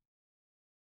 Okay.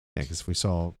 Yeah, because we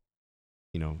saw,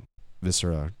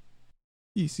 viscera.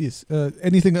 Yes.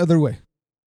 Anything other way?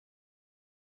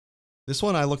 This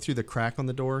one, I looked through the crack on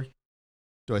the door.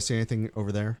 Do I see anything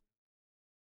over there?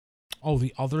 Oh,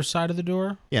 the other side of the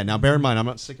door? Yeah, now bear in mind, I'm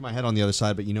not sticking my head on the other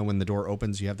side, but when the door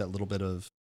opens, you have that little bit of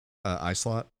eye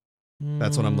slot.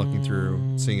 That's what I'm looking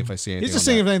through, seeing if I see anything. He's just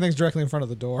on seeing that. if anything's directly in front of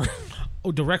the door.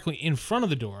 Oh, directly in front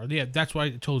of the door. Yeah, that's why I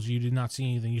told you did not see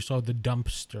anything. You saw the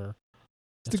dumpster.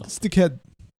 That's all. Stick head.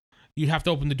 You have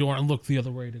to open the door and look the other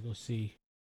way to go see.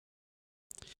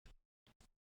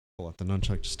 Pull out the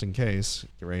nunchuck just in case.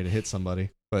 Get ready to hit somebody.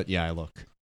 But yeah, I look.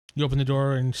 You open the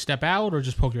door and step out, or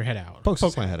just poke your head out? Poke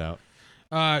my head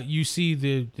out. You see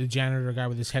the janitor guy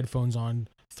with his headphones on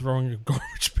throwing a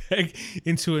garbage bag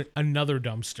into another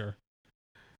dumpster.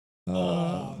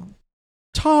 Tom!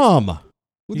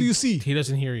 What do you see? He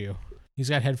doesn't hear you.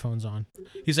 He's got headphones on.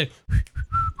 He's like...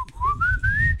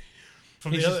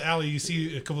 From the other alley, you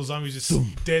see a couple of zombies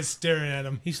just dead staring at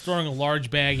him. He's throwing a large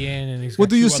bag in, and he's got What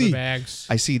do two you other see? bags.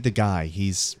 I see the guy.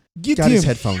 He's Get got him. his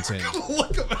headphones in.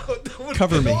 Look about.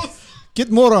 Cover me.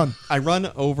 Get moron. I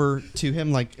run over to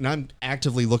him and I'm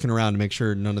actively looking around to make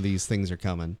sure none of these things are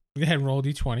coming. Go ahead and roll a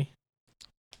d20.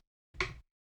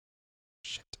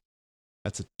 Shit.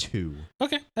 That's a 2.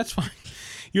 Okay, that's fine.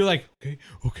 You're like,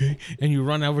 okay. And you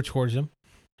run over towards him.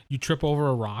 You trip over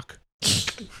a rock.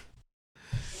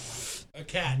 A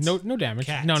cat. No damage.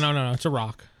 Cat. No. It's a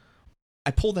rock.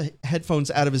 I pull the headphones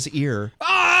out of his ear.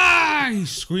 Ah! He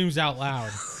screams out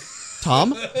loud.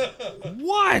 Tom?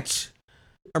 What?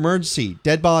 Emergency.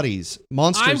 Dead bodies.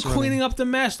 Monsters. I'm cleaning up the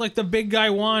mess like the big guy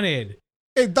wanted.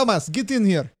 Hey, dumbass, get in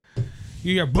here.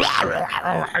 You hear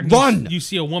Run! You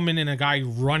see a woman and a guy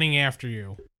running after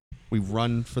you. We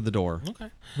run for the door. Okay.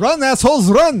 Run, assholes,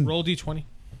 run. Roll d20.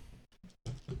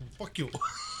 Fuck you.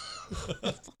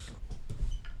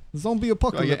 Zombie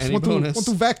apocalypse. any Want bonus?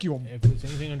 to vacuum. If there's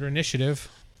anything under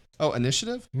initiative. Oh,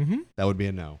 initiative? Mm-hmm. That would be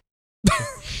a no.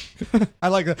 I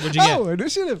like that. What'd you get? Oh,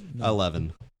 initiative.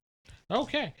 11.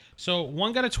 Okay. So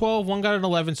one got a 12, one got an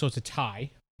 11, so it's a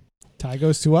tie. Tie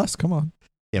goes to us. Come on.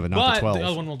 Yeah, but not the 12. the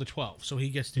other one rolled a 12, so he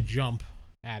gets to jump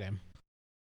at him.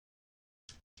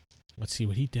 Let's see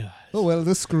what he does. Oh, well,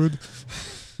 this screwed.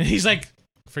 And he's like,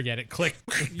 forget it. Click.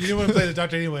 You didn't want to play the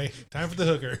doctor anyway. Time for the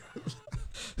hooker.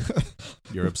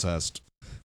 You're obsessed.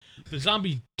 The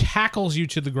zombie tackles you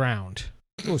to the ground.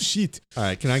 Oh, shit. All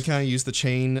right, can I use the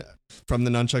chain from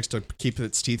the nunchucks to keep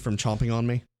its teeth from chomping on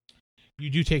me? You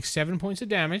do take 7 points of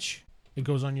damage. It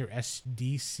goes on your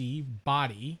SDC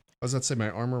body. I was about to say my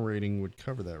armor rating would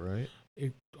cover that, right?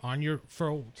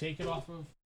 Take it off of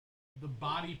the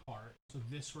body part. So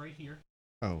this right here.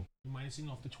 Oh. You're minusing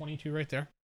off the 22 right there.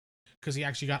 Because he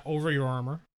actually got over your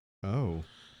armor Oh.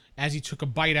 as he took a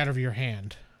bite out of your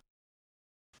hand.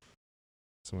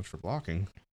 So much for blocking.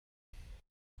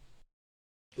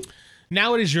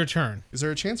 Now it is your turn. Is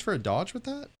there a chance for a dodge with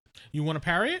that? You want to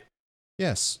parry it?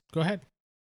 Yes. Go ahead.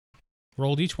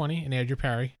 Roll d20 and add your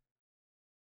parry.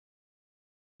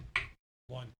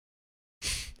 1.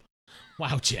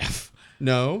 Wow, Jeff.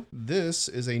 No, this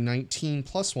is a 19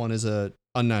 plus 1 is a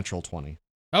unnatural 20.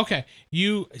 Okay.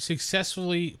 You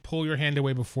successfully pull your hand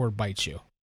away before it bites you.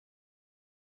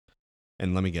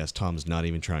 And let me guess, Tom's not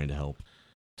even trying to help.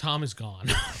 Tom is gone.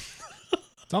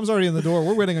 Tom's already in the door.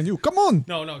 We're waiting on you. Come on.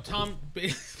 No, Tom.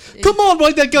 Come on,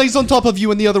 why that guy's on top of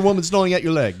you and the other woman's gnawing at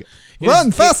your leg?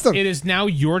 Run faster. It is now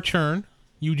your turn.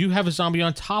 You do have a zombie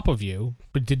on top of you,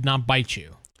 but did not bite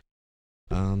you.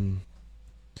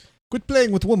 Quit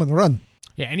playing with woman. Run.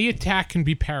 Yeah, any attack can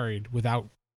be parried without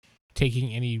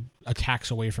taking any attacks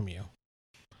away from you.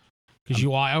 Because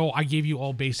I gave you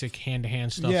all basic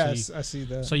hand-to-hand stuff. Yes, I see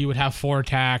that. So you would have 4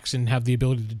 attacks and have the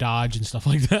ability to dodge and stuff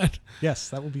like that. Yes,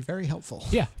 that would be very helpful.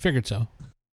 Yeah, figured so.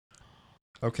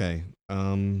 Okay.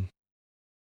 God,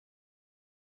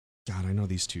 I know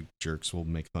these two jerks will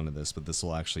make fun of this, but this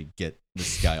will actually get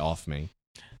this guy off me.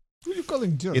 Who are you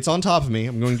calling jerk? It's on top of me.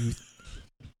 I'm going to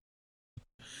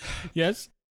Yes?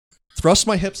 thrust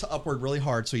my hips upward really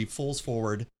hard so he falls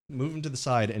forward, move him to the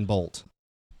side, and bolt.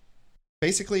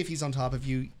 Basically, if he's on top of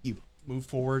you, you move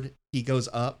forward, he goes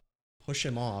up, push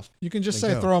him off. You can just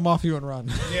Then say go. throw him off you and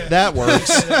run. Yeah. That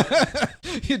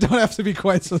works. You don't have to be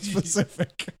quite so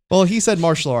specific. Well, he said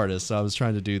martial artist, so I was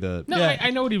trying to do the... No, Yeah.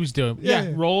 I know what he was doing. Yeah, Yeah,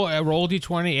 yeah. roll a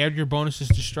d20, add your bonuses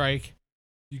to strike.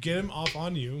 You get him off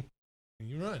on you, and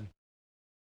you run.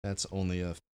 That's only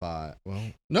a 5. Well,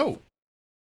 no.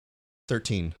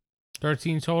 13.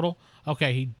 13 total.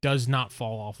 Okay, he does not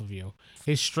fall off of you.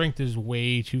 His strength is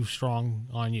way too strong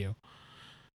on you.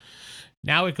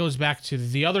 Now it goes back to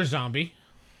the other zombie.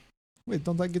 Wait,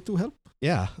 don't I get to help?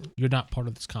 Yeah. You're not part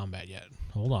of this combat yet.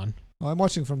 Hold on. Oh, I'm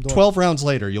watching from door. 12 rounds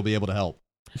later, you'll be able to help.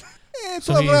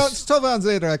 12 rounds. 12 rounds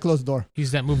later, I close the door.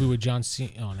 He's that movie with John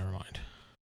Cena. Oh, never mind.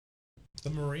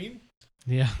 The Marine?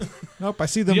 Yeah. Nope, I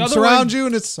see them The other surround one- you,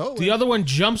 and it's so. The other one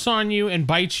jumps on you and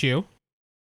bites you.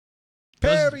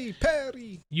 Parry.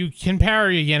 You can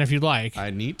parry again if you'd like.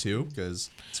 I need to, because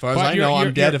as far as But I know,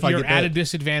 I'm dead if I you're get at a bit.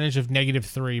 disadvantage of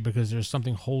 -3 because there's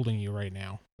something holding you right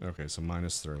now. Okay, so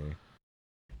 -3.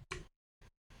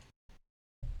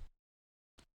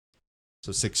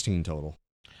 So 16 total.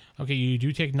 Okay, you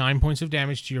do take 9 points of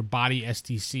damage to your body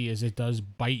STC as it does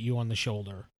bite you on the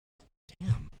shoulder.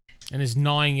 Damn. And is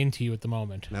gnawing into you at the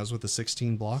moment. And that was with the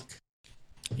 16 block?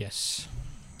 Yes.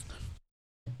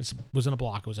 It wasn't a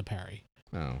block, it was a parry.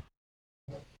 Oh.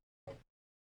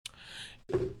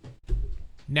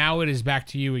 Now it is back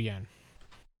to you again.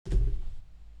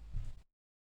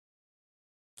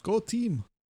 Go team.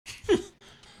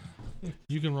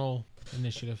 You can roll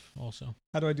initiative also.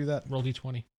 How do I do that? Roll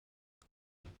d20.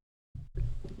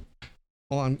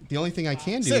 Well, the only thing I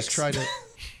can do is 6. try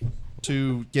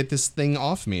to get this thing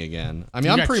off me again. I mean,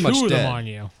 You I'm got pretty two much of them dead. on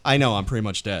you. I know, I'm pretty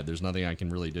much dead. There's nothing I can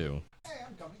really do.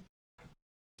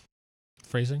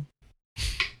 Phrasing?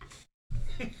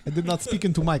 I did not speak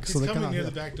into mic, He's so they coming cannot near hear.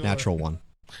 the back door. Natural one.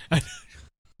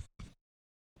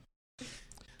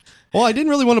 Well, I didn't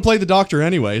really want to play the doctor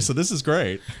anyway, so this is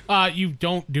great. You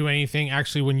don't do anything.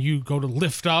 Actually, when you go to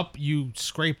lift up, you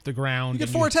scrape the ground. You get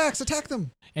and 4 attacks. Attack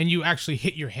them. And you actually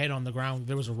hit your head on the ground.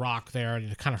 There was a rock there, and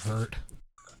it kind of hurt.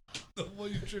 The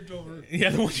one you tripped over. Yeah,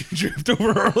 the one you tripped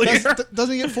over earlier.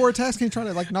 Doesn't he get 4 attacks? Can you try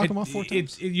to like knock him off 4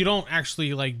 times? You don't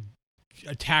actually like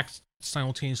attack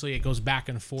simultaneously. It goes back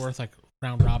and forth like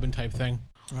round robin type thing.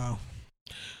 Wow.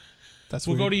 That's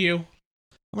We'll weird. go to you.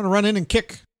 I'm gonna run in and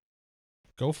kick.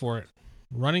 Go for it.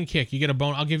 Run and kick. You get a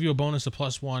bonus. I'll give you a bonus of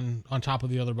 +1 on top of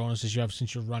the other bonuses you have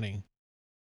since you're running.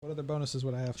 What other bonuses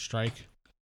would I have? Strike.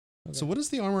 Okay. So what does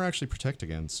the armor actually protect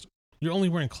against? You're only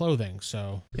wearing clothing,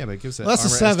 so Yeah, but it gives that Well, that's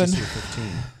a armor 7. STC of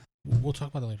 15. we'll talk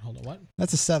about that later. Hold on. What?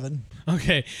 That's a 7.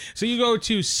 Okay. So you go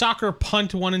to soccer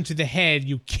punt one into the head.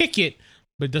 You kick it,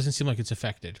 but it doesn't seem like it's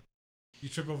affected. You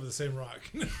trip over the same rock.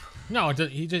 No,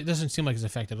 it doesn't seem like it's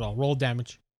affected at all. Roll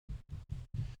damage.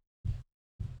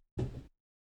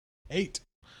 8.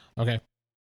 Okay.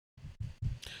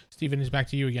 Steven is back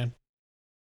to you again.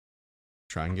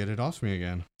 Try and get it off me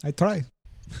again. I try.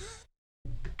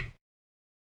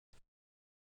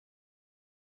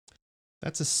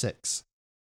 That's a 6.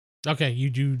 Okay, you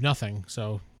do nothing.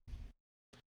 So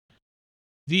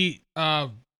the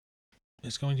other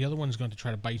one is going to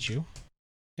try to bite you,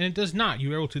 and it does not.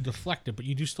 You're able to deflect it, but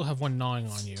you do still have one gnawing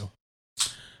on you.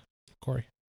 Corey,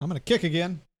 I'm gonna kick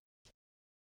again.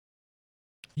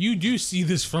 you do see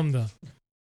this from the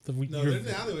No, they're in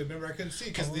the alleyway. Remember, I couldn't see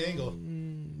because of the angle.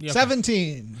 Yeah, okay.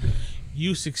 17.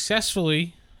 You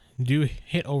successfully do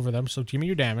hit over them. So give me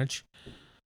your damage.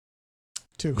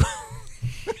 2.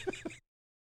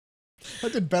 I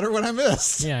did better when I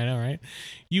missed. Yeah, I know, right?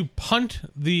 You punt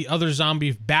the other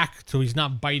zombie back so he's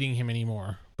not biting him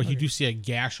anymore, but you Okay. do see a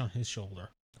gash on his shoulder.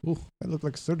 Ooh, that looked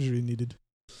like surgery needed.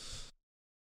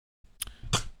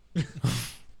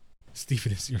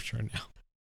 Stephen, it's your turn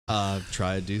now.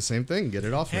 Try to do the same thing. Get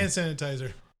it off me. Hand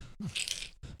sanitizer.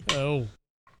 Oh.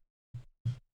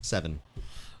 7.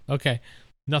 Okay.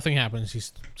 Nothing happens.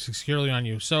 He's securely on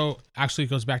you. So actually it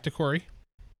goes back to Corey.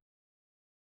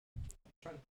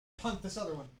 Punt this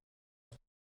other one.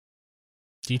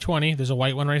 D20. There's a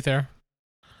white one right there.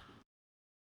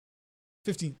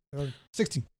 15.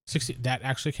 16. 60. That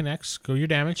actually connects. Go your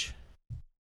damage.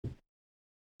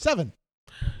 7.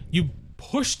 You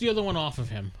push the other one off of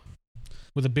him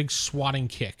with a big swatting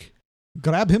kick.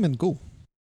 Grab him and go.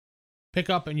 Pick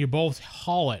up and you both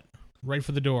haul it right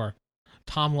for the door.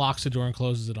 Tom locks the door and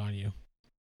closes it on you.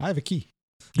 I have a key.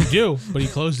 You do, but he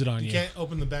closed it on You you. can't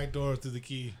open the back door through the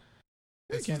key.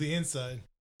 It's can. through the inside.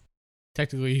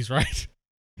 Technically, he's right.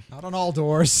 Not on all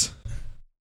doors.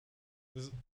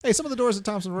 Hey, some of the doors at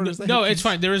Thompson Reuters. they No, have it's keys.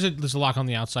 fine. There's a lock on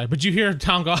the outside, but you hear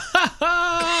Tom go, "Ha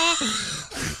ha!"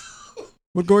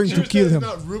 We're going to kill him.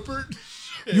 Not Rupert.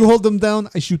 You hold them down.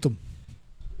 I shoot them.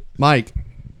 Mike,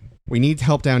 we need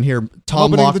help down here.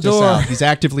 Tom opening locked the us door. out. He's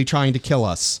actively trying to kill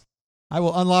us. I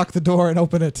will unlock the door and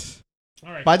open it.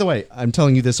 All right. By the way, I'm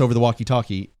telling you this over the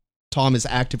walkie-talkie. Tom is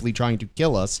actively trying to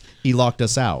kill us. He locked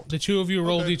us out. The two of you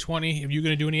roll Okay. d20. Are you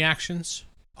going to do any actions?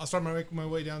 I'll start my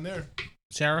way down there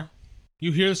Sarah?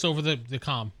 You hear this over the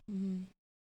comm. Mhm.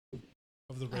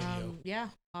 of the radio. Yeah,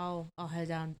 I'll head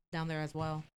down there as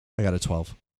well. I got a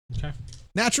 12. Okay.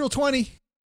 Natural 20. Do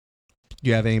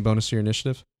you have any bonus to your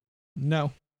initiative?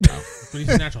 No. But he's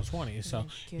a natural 20, so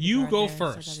Cute you guard go there, so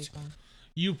that'd be first. fun.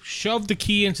 you shove the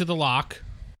key into the lock.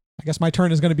 I guess my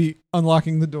turn is going to be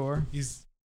unlocking the door. He's.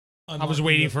 was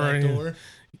waiting for the it. back door.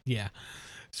 Yeah.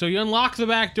 So you unlock the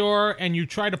back door and you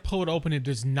try to pull it open. It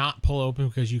does not pull open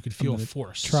because you could feel gonna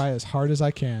force. Try as hard as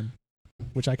I can,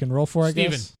 which I can roll for, I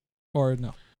Steven. guess. Or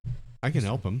no. I can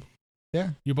help him.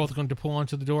 Yeah. You're both going to pull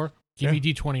onto the door. Give Yeah.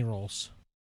 me d20 rolls.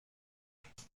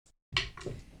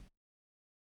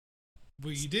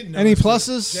 Well, you didn't know Any this, but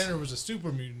pluses? Jenner was a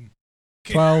super mutant.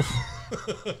 12.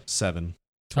 7.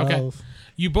 Okay. 12.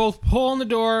 You both pull on the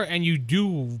door, and you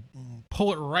do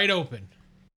pull it right open.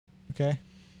 Okay.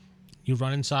 You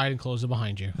run inside and close it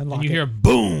behind you. And lock you it. hear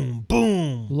boom,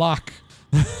 boom. Lock.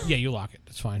 Yeah, you lock it.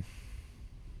 That's fine.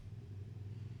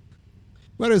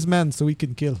 Where is man so we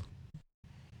can kill?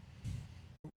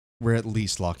 We're at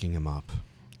least locking him up.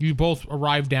 You both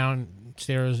arrive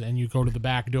downstairs, and you go to the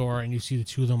back door, and you see the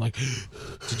two of them like.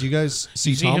 Did you guys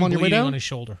see You see Tom him on your way bleeding down? on his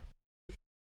shoulder.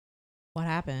 What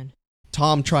happened?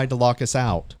 Tom tried to lock us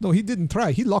out. No, he didn't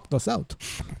try. He locked us out.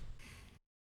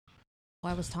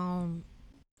 Why was Tom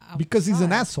outside? Because he's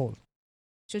an asshole.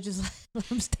 Should just let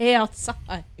him stay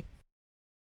outside.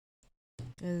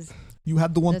 Because You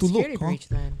had the one the to look, security huh? breach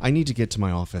then. I need to get to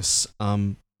my office.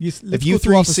 Yes, let's If you go to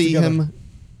three office see together.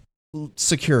 him,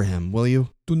 secure him, will you?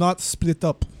 Do not split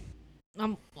up.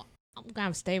 I'm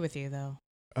gonna stay with you though.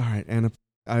 All right, Anna,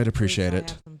 I'd appreciate I it.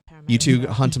 have some You two paramedics.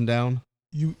 hunt him down.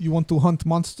 You want to hunt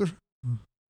monster?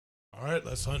 All right,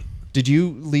 let's hunt. Did you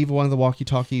leave one of the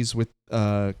walkie-talkies with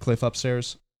Cliff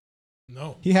upstairs?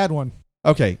 No. He had one.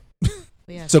 Okay,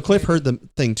 But yeah, so Cliff security. heard the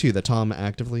thing too that Tom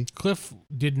actively. Cliff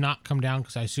did not come down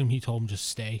because I assume he told him just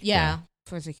stay. Yeah.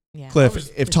 Yeah. Cliff, was-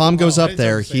 if Tom goes I up didn't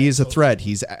there, say he it, is a so- threat.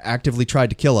 He's actively tried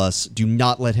to kill us. Do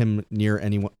not let him near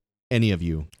any of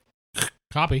you.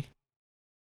 Copy.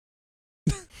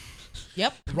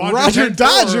 Yep. Roger 10-4,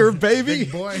 Dodger, baby.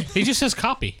 Big boy. He just says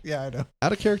copy. Yeah, I know.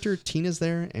 Out of character, Tina's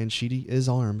there and she is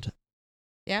armed.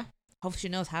 Yeah. Hopefully she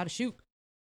knows how to shoot.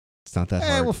 It's not that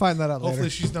hard. We'll find that out Hopefully later.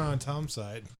 she's not on Tom's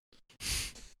side.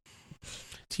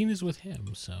 Tina's with him,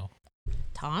 so.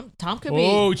 Tom could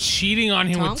Oh, be. cheating on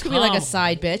him Tom with could Tom. be like a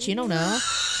side bitch. You don't know.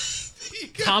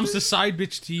 Tom's the side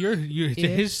bitch to to Yeah.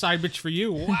 his side bitch for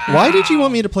you. Wow. Why did you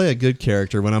want me to play a good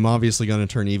character when I'm obviously going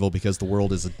to turn evil because the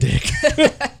world is a dick?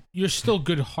 You're still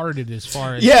good-hearted as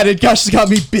far as. Yeah, it just got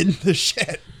me bitten to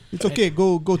shit. It's okay.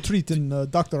 Go treat in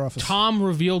doctor office. Tom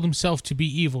revealed himself to be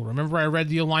evil. Remember, I read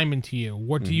the alignment to you.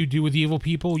 What do you do with evil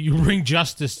people? You bring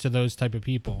justice to those type of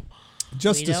people.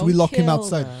 Justice. don't We lock him kill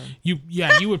outside. them.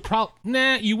 You would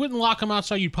probably you wouldn't lock him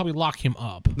outside. You'd probably lock him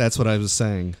up. That's what I was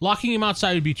saying. Locking him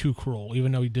outside would be too cruel,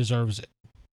 even though he deserves it.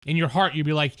 In your heart, you'd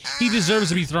be like, he deserves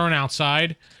to be thrown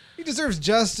outside. He deserves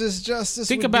justice. Justice.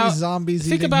 Think would about be zombies.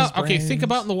 Think eating about his okay. Think brains.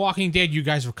 about in The Walking Dead. You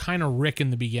guys were kind of Rick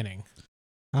in the beginning.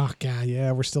 Oh god,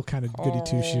 yeah, we're still kind of goody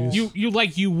two shoes.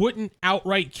 You wouldn't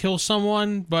outright kill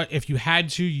someone, but if you had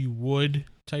to, you would.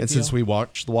 Type And deal. since we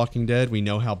watched The Walking Dead, we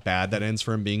know how bad that ends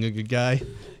for him being a good guy.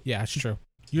 Yeah, it's true.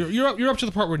 You're up to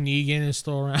the part where Negan is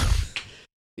still around.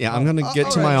 Yeah, I'm going to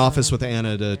get to my office with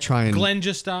Anna to try and Glenn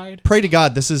just died. pray to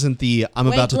God this isn't the I'm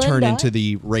Wait, about to Glenn turn died? into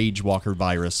the Rage Walker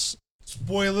virus.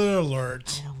 Spoiler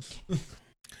alert. I don't care.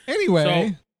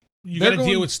 Anyway, You They're got to going-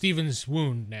 deal with Steven's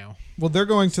wound now. well, they're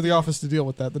going to the office to deal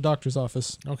with that. The doctor's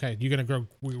office. Okay, you gonna go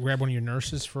grab one of your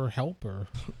nurses for help, or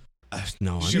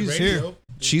No, She's here.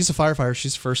 she's a firefighter.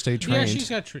 She's first aid trained. yeah, she's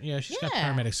got got Yeah.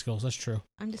 paramedic skills. That's true.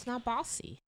 I'm just not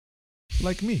bossy.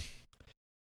 Like me.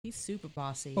 He's super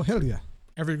bossy. Oh hell yeah.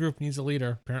 Every group needs a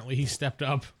leader. Apparently, he stepped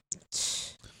up.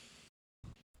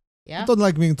 I Yeah. don't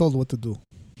like being told what to do.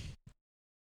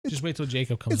 Just wait till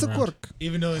Jacob comes It's a around. quirk.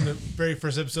 Even though in the very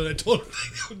first episode I told him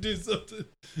to do something.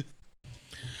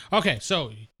 Okay,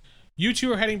 so you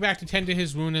two are heading back to tend to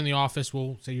his wound in the office.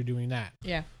 We'll say you're doing that.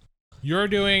 Yeah. You're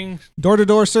doing. Door to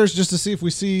door search just to see if we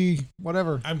see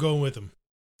whatever. I'm going with him.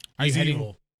 Are you He's heading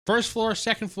evil. first floor,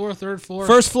 second floor, third floor?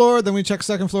 First floor, then we check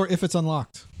second floor if it's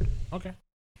unlocked. Okay.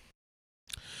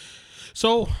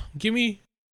 So give me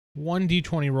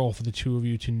 1d20 roll for the two of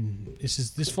you to.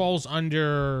 This falls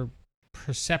under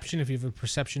perception if you have a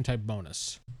perception type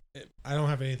bonus. I don't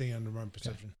have anything under my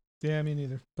perception. Yeah, me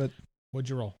neither. But What'd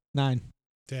you roll? 9.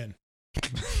 10.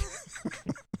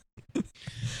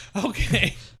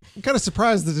 Okay. I'm kind of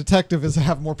surprised the detective is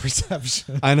have more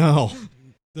perception. I know.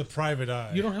 The private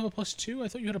eye. You don't have a +2? I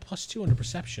thought you had a +2 under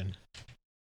perception.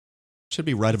 Should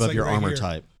be right It's above like your right armor here.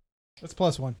 type. That's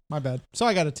 +1. My bad. So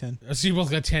I got a 10. So you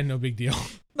both got 10, no big deal.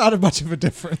 Not a much of a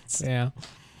difference. Yeah.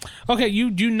 Okay,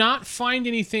 you do not find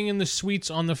anything in the suites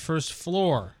on the first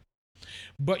floor,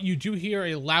 but you do hear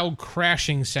a loud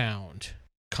crashing sound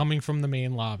coming from the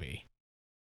main lobby.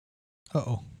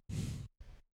 Uh-oh.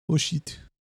 Oh shit.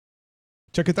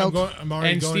 Check it I'm, out. I'm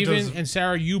already And going Steven to and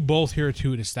Sarah, you both hear it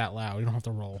too. It's that loud. You don't have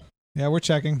to roll. Yeah, we're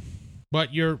checking.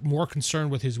 But you're more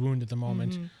concerned with his wound at the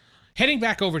moment. Mhm. Heading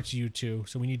back over to you two,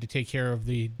 so we need to take care of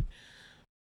the...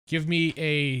 Give me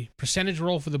a percentage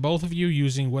roll for the both of you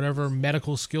using whatever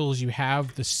medical skills you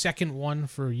have. The second one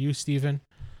for you, Steven.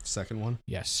 Second one.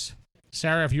 Yes.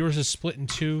 Sarah, if yours is split in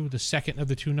two, the second of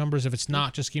the two numbers. If it's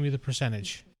not, just give me the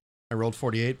percentage. I rolled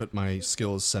 48, but my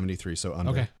skill is 73, so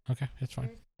under. Okay, that's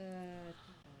fine.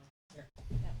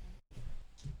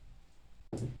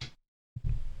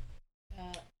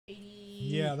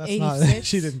 Yeah, that's 86? not.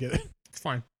 She didn't get it. It's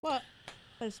fine. What?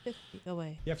 But it's 50. Go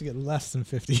away. You have to get less than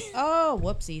 50. Oh,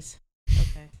 whoopsies.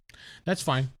 Okay. That's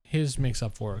fine. His makes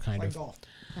up for it, kind of. golf.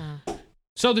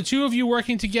 So the two of you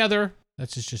working together,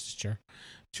 that's just his chair.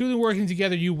 Two of them working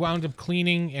together, you wound up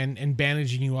cleaning and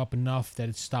bandaging you up enough that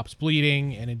it stops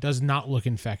bleeding and it does not look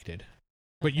infected.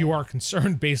 But you are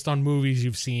concerned based on movies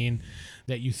you've seen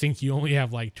that you think you only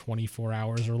have like 24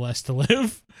 hours or less to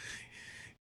live.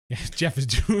 Jeff is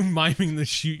miming the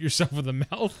shoot yourself in the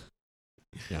mouth.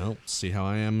 See how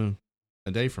I am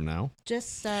a day from now.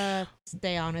 Just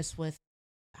stay honest with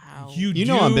how. You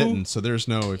know I'm bitten, so there's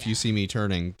no, if you see me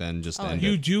turning, then just end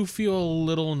You it. do feel a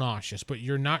little nauseous, but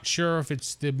you're not sure if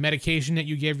it's the medication that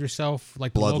you gave yourself,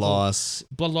 like Blood loss.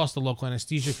 Blood loss, the local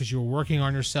anesthesia, because you were working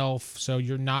on yourself, so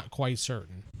you're not quite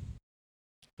certain.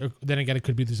 Then again, it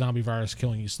could be the zombie virus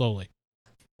killing you slowly.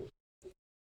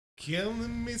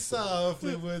 Killing me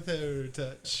softly with her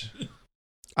touch.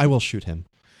 I will shoot him.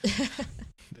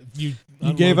 You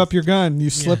gave up your gun.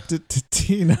 You slipped it to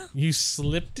Tina. You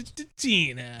slipped it to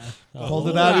Tina. Pulled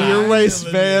it out of your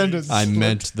waistband. And I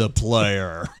meant the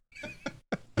player.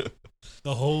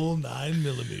 The whole 9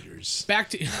 millimeters. Back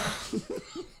to... It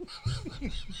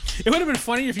would have been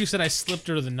funny if you said I slipped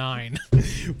her the 9.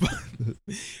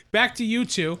 Back to you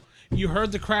two. You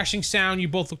heard the crashing sound. You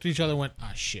both looked at each other and went,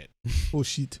 ah, shit. Oh,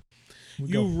 shit.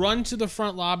 You run to the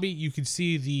front lobby. You can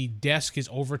see the desk is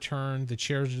overturned. The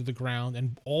chairs are to the ground.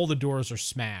 And all the doors are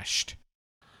smashed.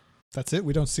 That's it?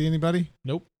 We don't see anybody?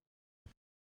 Nope.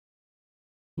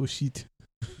 Oh, shit.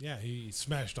 Yeah, he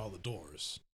smashed all the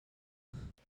doors.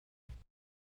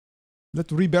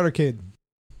 Let's rebarricade.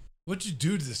 What'd you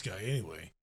do to this guy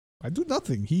anyway? I do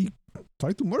nothing. He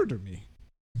tried to murder me.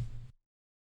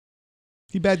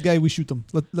 He bad guy, we shoot him.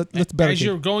 Let's barricade. As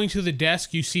you're going to the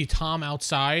desk, you see Tom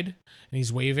outside, and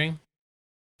he's waving.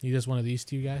 He does one of these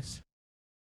to you guys.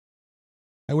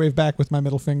 I wave back with my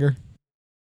middle finger.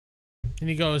 And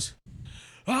he goes,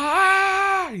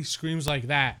 ah! He screams like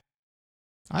that.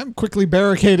 I'm quickly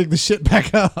barricading the shit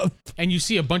back up. And you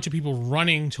see a bunch of people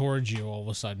running towards you all of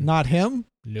a sudden. Not him?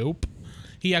 Nope.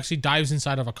 He actually dives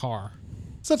inside of a car.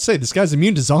 What's that say? This guy's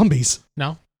immune to zombies.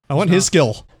 No. I want his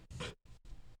skill.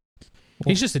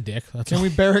 He's just a dick. That's Can all. we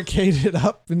barricade it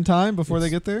up in time before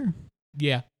they get there?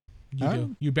 Yeah. You Oh.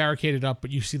 do. You barricade it up, but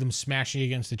you see them smashing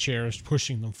against the chairs,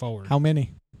 pushing them forward. How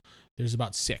many? There's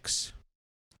about 6.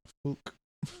 Spook.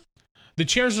 The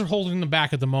chairs are holding them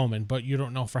back at the moment, but you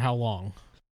don't know for how long.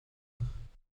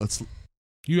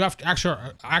 You have to actually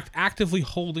actively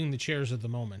holding the chairs at the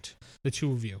moment. The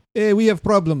two of you. Hey, we have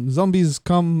problem. Zombies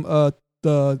come.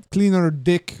 The cleaner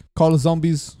dick call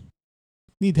zombies.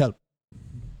 Need help.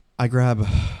 I grab.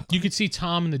 You could see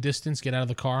Tom in the distance get out of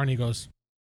the car, and he goes.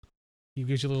 He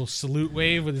gives you a little salute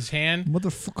wave with his hand,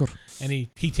 Motherfucker. and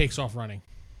he takes off running.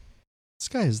 This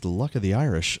guy is the luck of the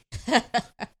Irish.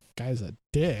 Guy's a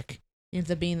dick. Ends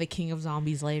up being the king of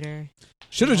zombies later.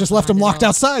 Should have just left him locked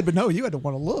outside, but no, you had to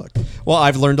want to look. Well,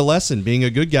 I've learned a lesson. Being a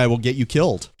good guy will get you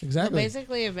killed. So Exactly.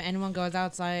 basically, if anyone goes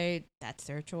outside, that's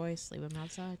their choice. Leave them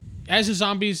outside. As the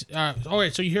zombies, all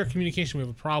right. So you hear communication. We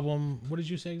have a problem. What did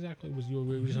you say exactly? Was you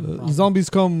were just having a problem? Zombies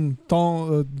come.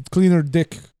 Cleaner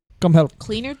dick. Come help.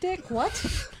 Cleaner dick? What?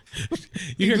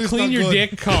 You hear English clean not your good.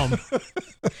 dick, come.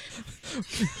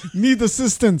 Need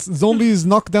assistance. Zombies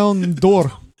knock down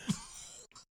door.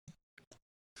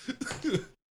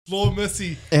 Floor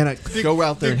messy. And I go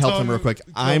out there and help him real Tom, quick.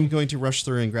 Tom. I'm going to rush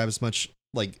through and grab as much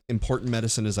important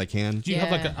medicine as I can. Do you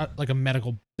have like a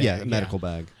medical bag? Yeah, a medical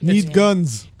bag. Need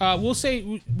guns. We'll say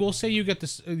you get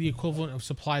this the equivalent of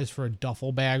supplies for a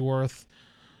duffel bag worth.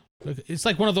 It's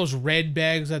like one of those red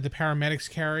bags that the paramedics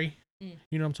carry. Mm.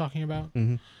 You know what I'm talking about?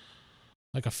 Mm-hmm.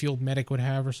 Like a field medic would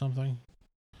have or something.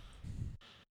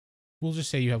 We'll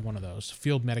just say you have one of those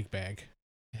field medic bag.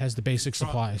 It has the basic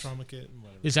supplies. Trauma kit. And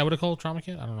whatever. Is that what it's called? Trauma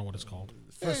kit? I don't know what it's called.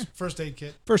 First aid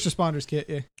kit. First responders kit.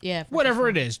 Yeah. Yeah. Whatever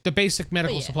it is, the basic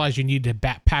medical yeah. supplies you need to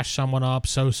patch someone up,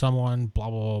 sew someone, blah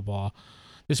blah blah blah.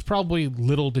 There's probably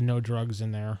little to no drugs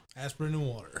in there. Aspirin and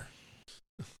water.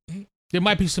 There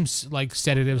might be some like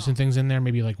sedatives and things in there,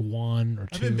 maybe like 1 or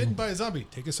 2. I've been bitten by a zombie.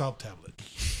 Take a salt tablet.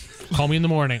 Call me in the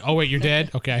morning. Oh wait, you're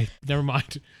dead? Okay, never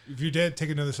mind. If you're dead, take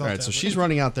another salt All right, tablet. so she's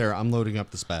running out there. I'm loading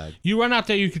up this bag. You run out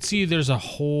there, you can see there's a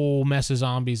whole mess of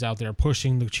zombies out there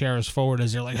pushing the chairs forward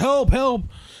as they're like, help, help.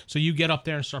 So you get up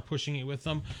there and start pushing it with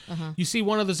them. Uh-huh. You see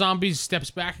one of the zombies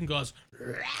steps back and goes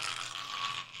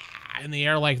in the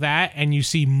air like that, and you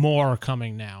see more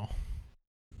coming now.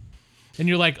 And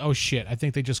you're like, oh shit, I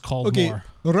think they just called more.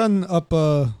 Run up.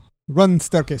 Run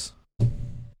staircase.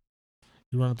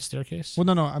 You run up the staircase? Well,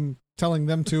 no, I'm telling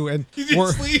them to, and He just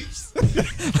we're leaves.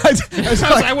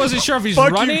 I wasn't sure if he's Fuck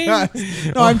you running. guys.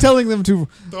 No, I'm telling them to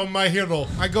Oh, my hero.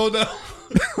 I go down.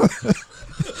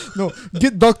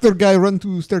 get doctor guy, run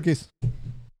to staircase.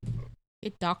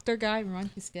 Hey, doctor guy, run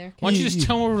to staircase. Why don't you just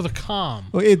tell him over the comm?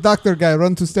 Oh, hey, doctor guy,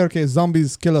 run to staircase.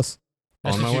 Zombies kill us.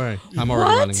 On my what you- way. I'm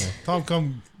already running there. Tom,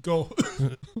 come, go.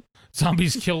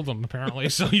 Zombies killed him, apparently.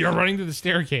 So you're running to the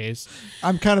staircase.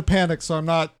 I'm kind of panicked, so I'm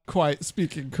not quite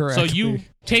speaking correctly. So you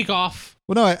take off.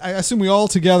 Well, no, I assume we all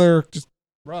together just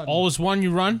run. All is one,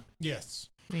 you run? Yes.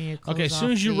 Okay, as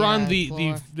soon as you run,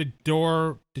 the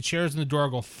door, the chairs in the door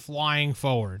go flying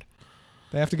forward.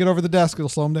 They have to get over the desk. It'll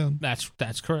slow them down.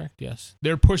 That's correct, yes.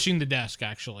 They're pushing the desk,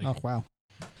 actually. Oh, wow.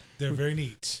 They're very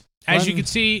neat. As you can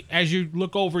see, as you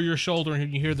look over your shoulder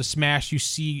and you hear the smash, you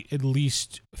see at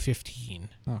least 15.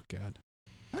 Oh, God.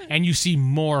 And you see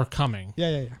more coming.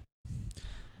 Yeah.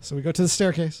 So we go to the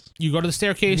staircase. You go to the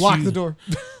staircase. Lock the door.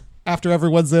 After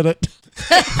everyone's in it.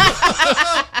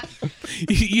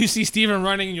 You see Steven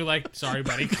running and you're like, sorry,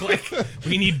 buddy. Click.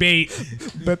 We need bait.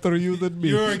 Better you than me.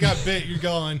 You already got bit. You're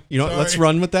gone. You know what? Sorry. Let's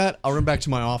run with that. I'll run back to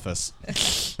my office.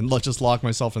 And let's just lock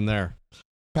myself in there.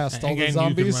 Past all Again, the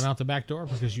zombies. you can run out the back door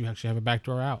because you actually have a back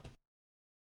door out.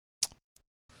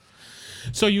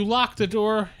 So you lock the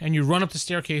door and you run up the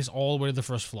staircase all the way to the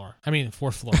fourth floor.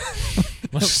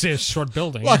 Let's just say it's a short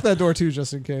building. Lock that door too,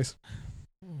 just in case.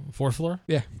 Fourth floor?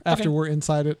 Yeah, after Okay. we're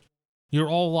inside it. You're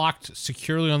all locked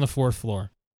securely on the fourth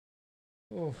floor.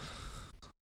 Oh.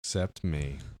 Except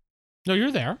me. No,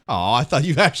 you're there. Oh, I thought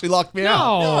you actually locked me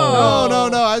out.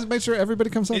 No. I made sure everybody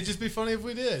comes up. It'd just be funny if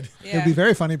we did. It'd be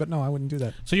very funny, but no, I wouldn't do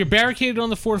that. So you're barricaded on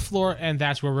the fourth floor, and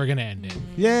that's where we're going to end it.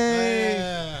 Yay!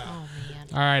 Yeah. Oh, man.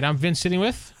 All right, I'm Vince sitting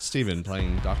with. Steven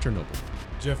playing Dr. Noble.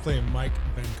 Jeff playing Mike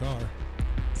Van Carr.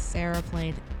 Sarah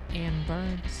played Ann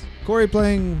Burns. Corey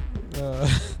playing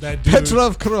That dude.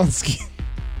 Petrov Kronsky.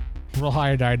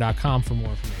 RollHigherDie.com for more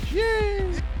information.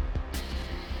 Yay!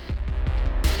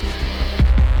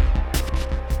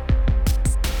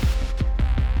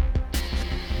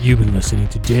 You've been listening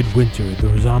to Dead Winter,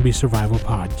 the zombie survival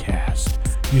podcast,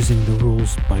 using the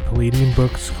rules by Palladium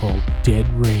Books called Dead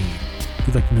Rain. If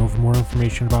you'd like to know more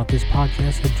information about this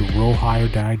podcast, head to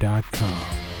RollHigherDie.com.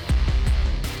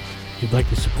 If you'd like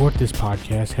to support this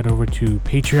podcast, head over to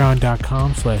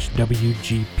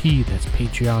patreon.com/WGP. That's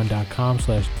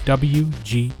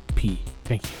patreon.com/WGP.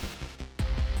 Thank you.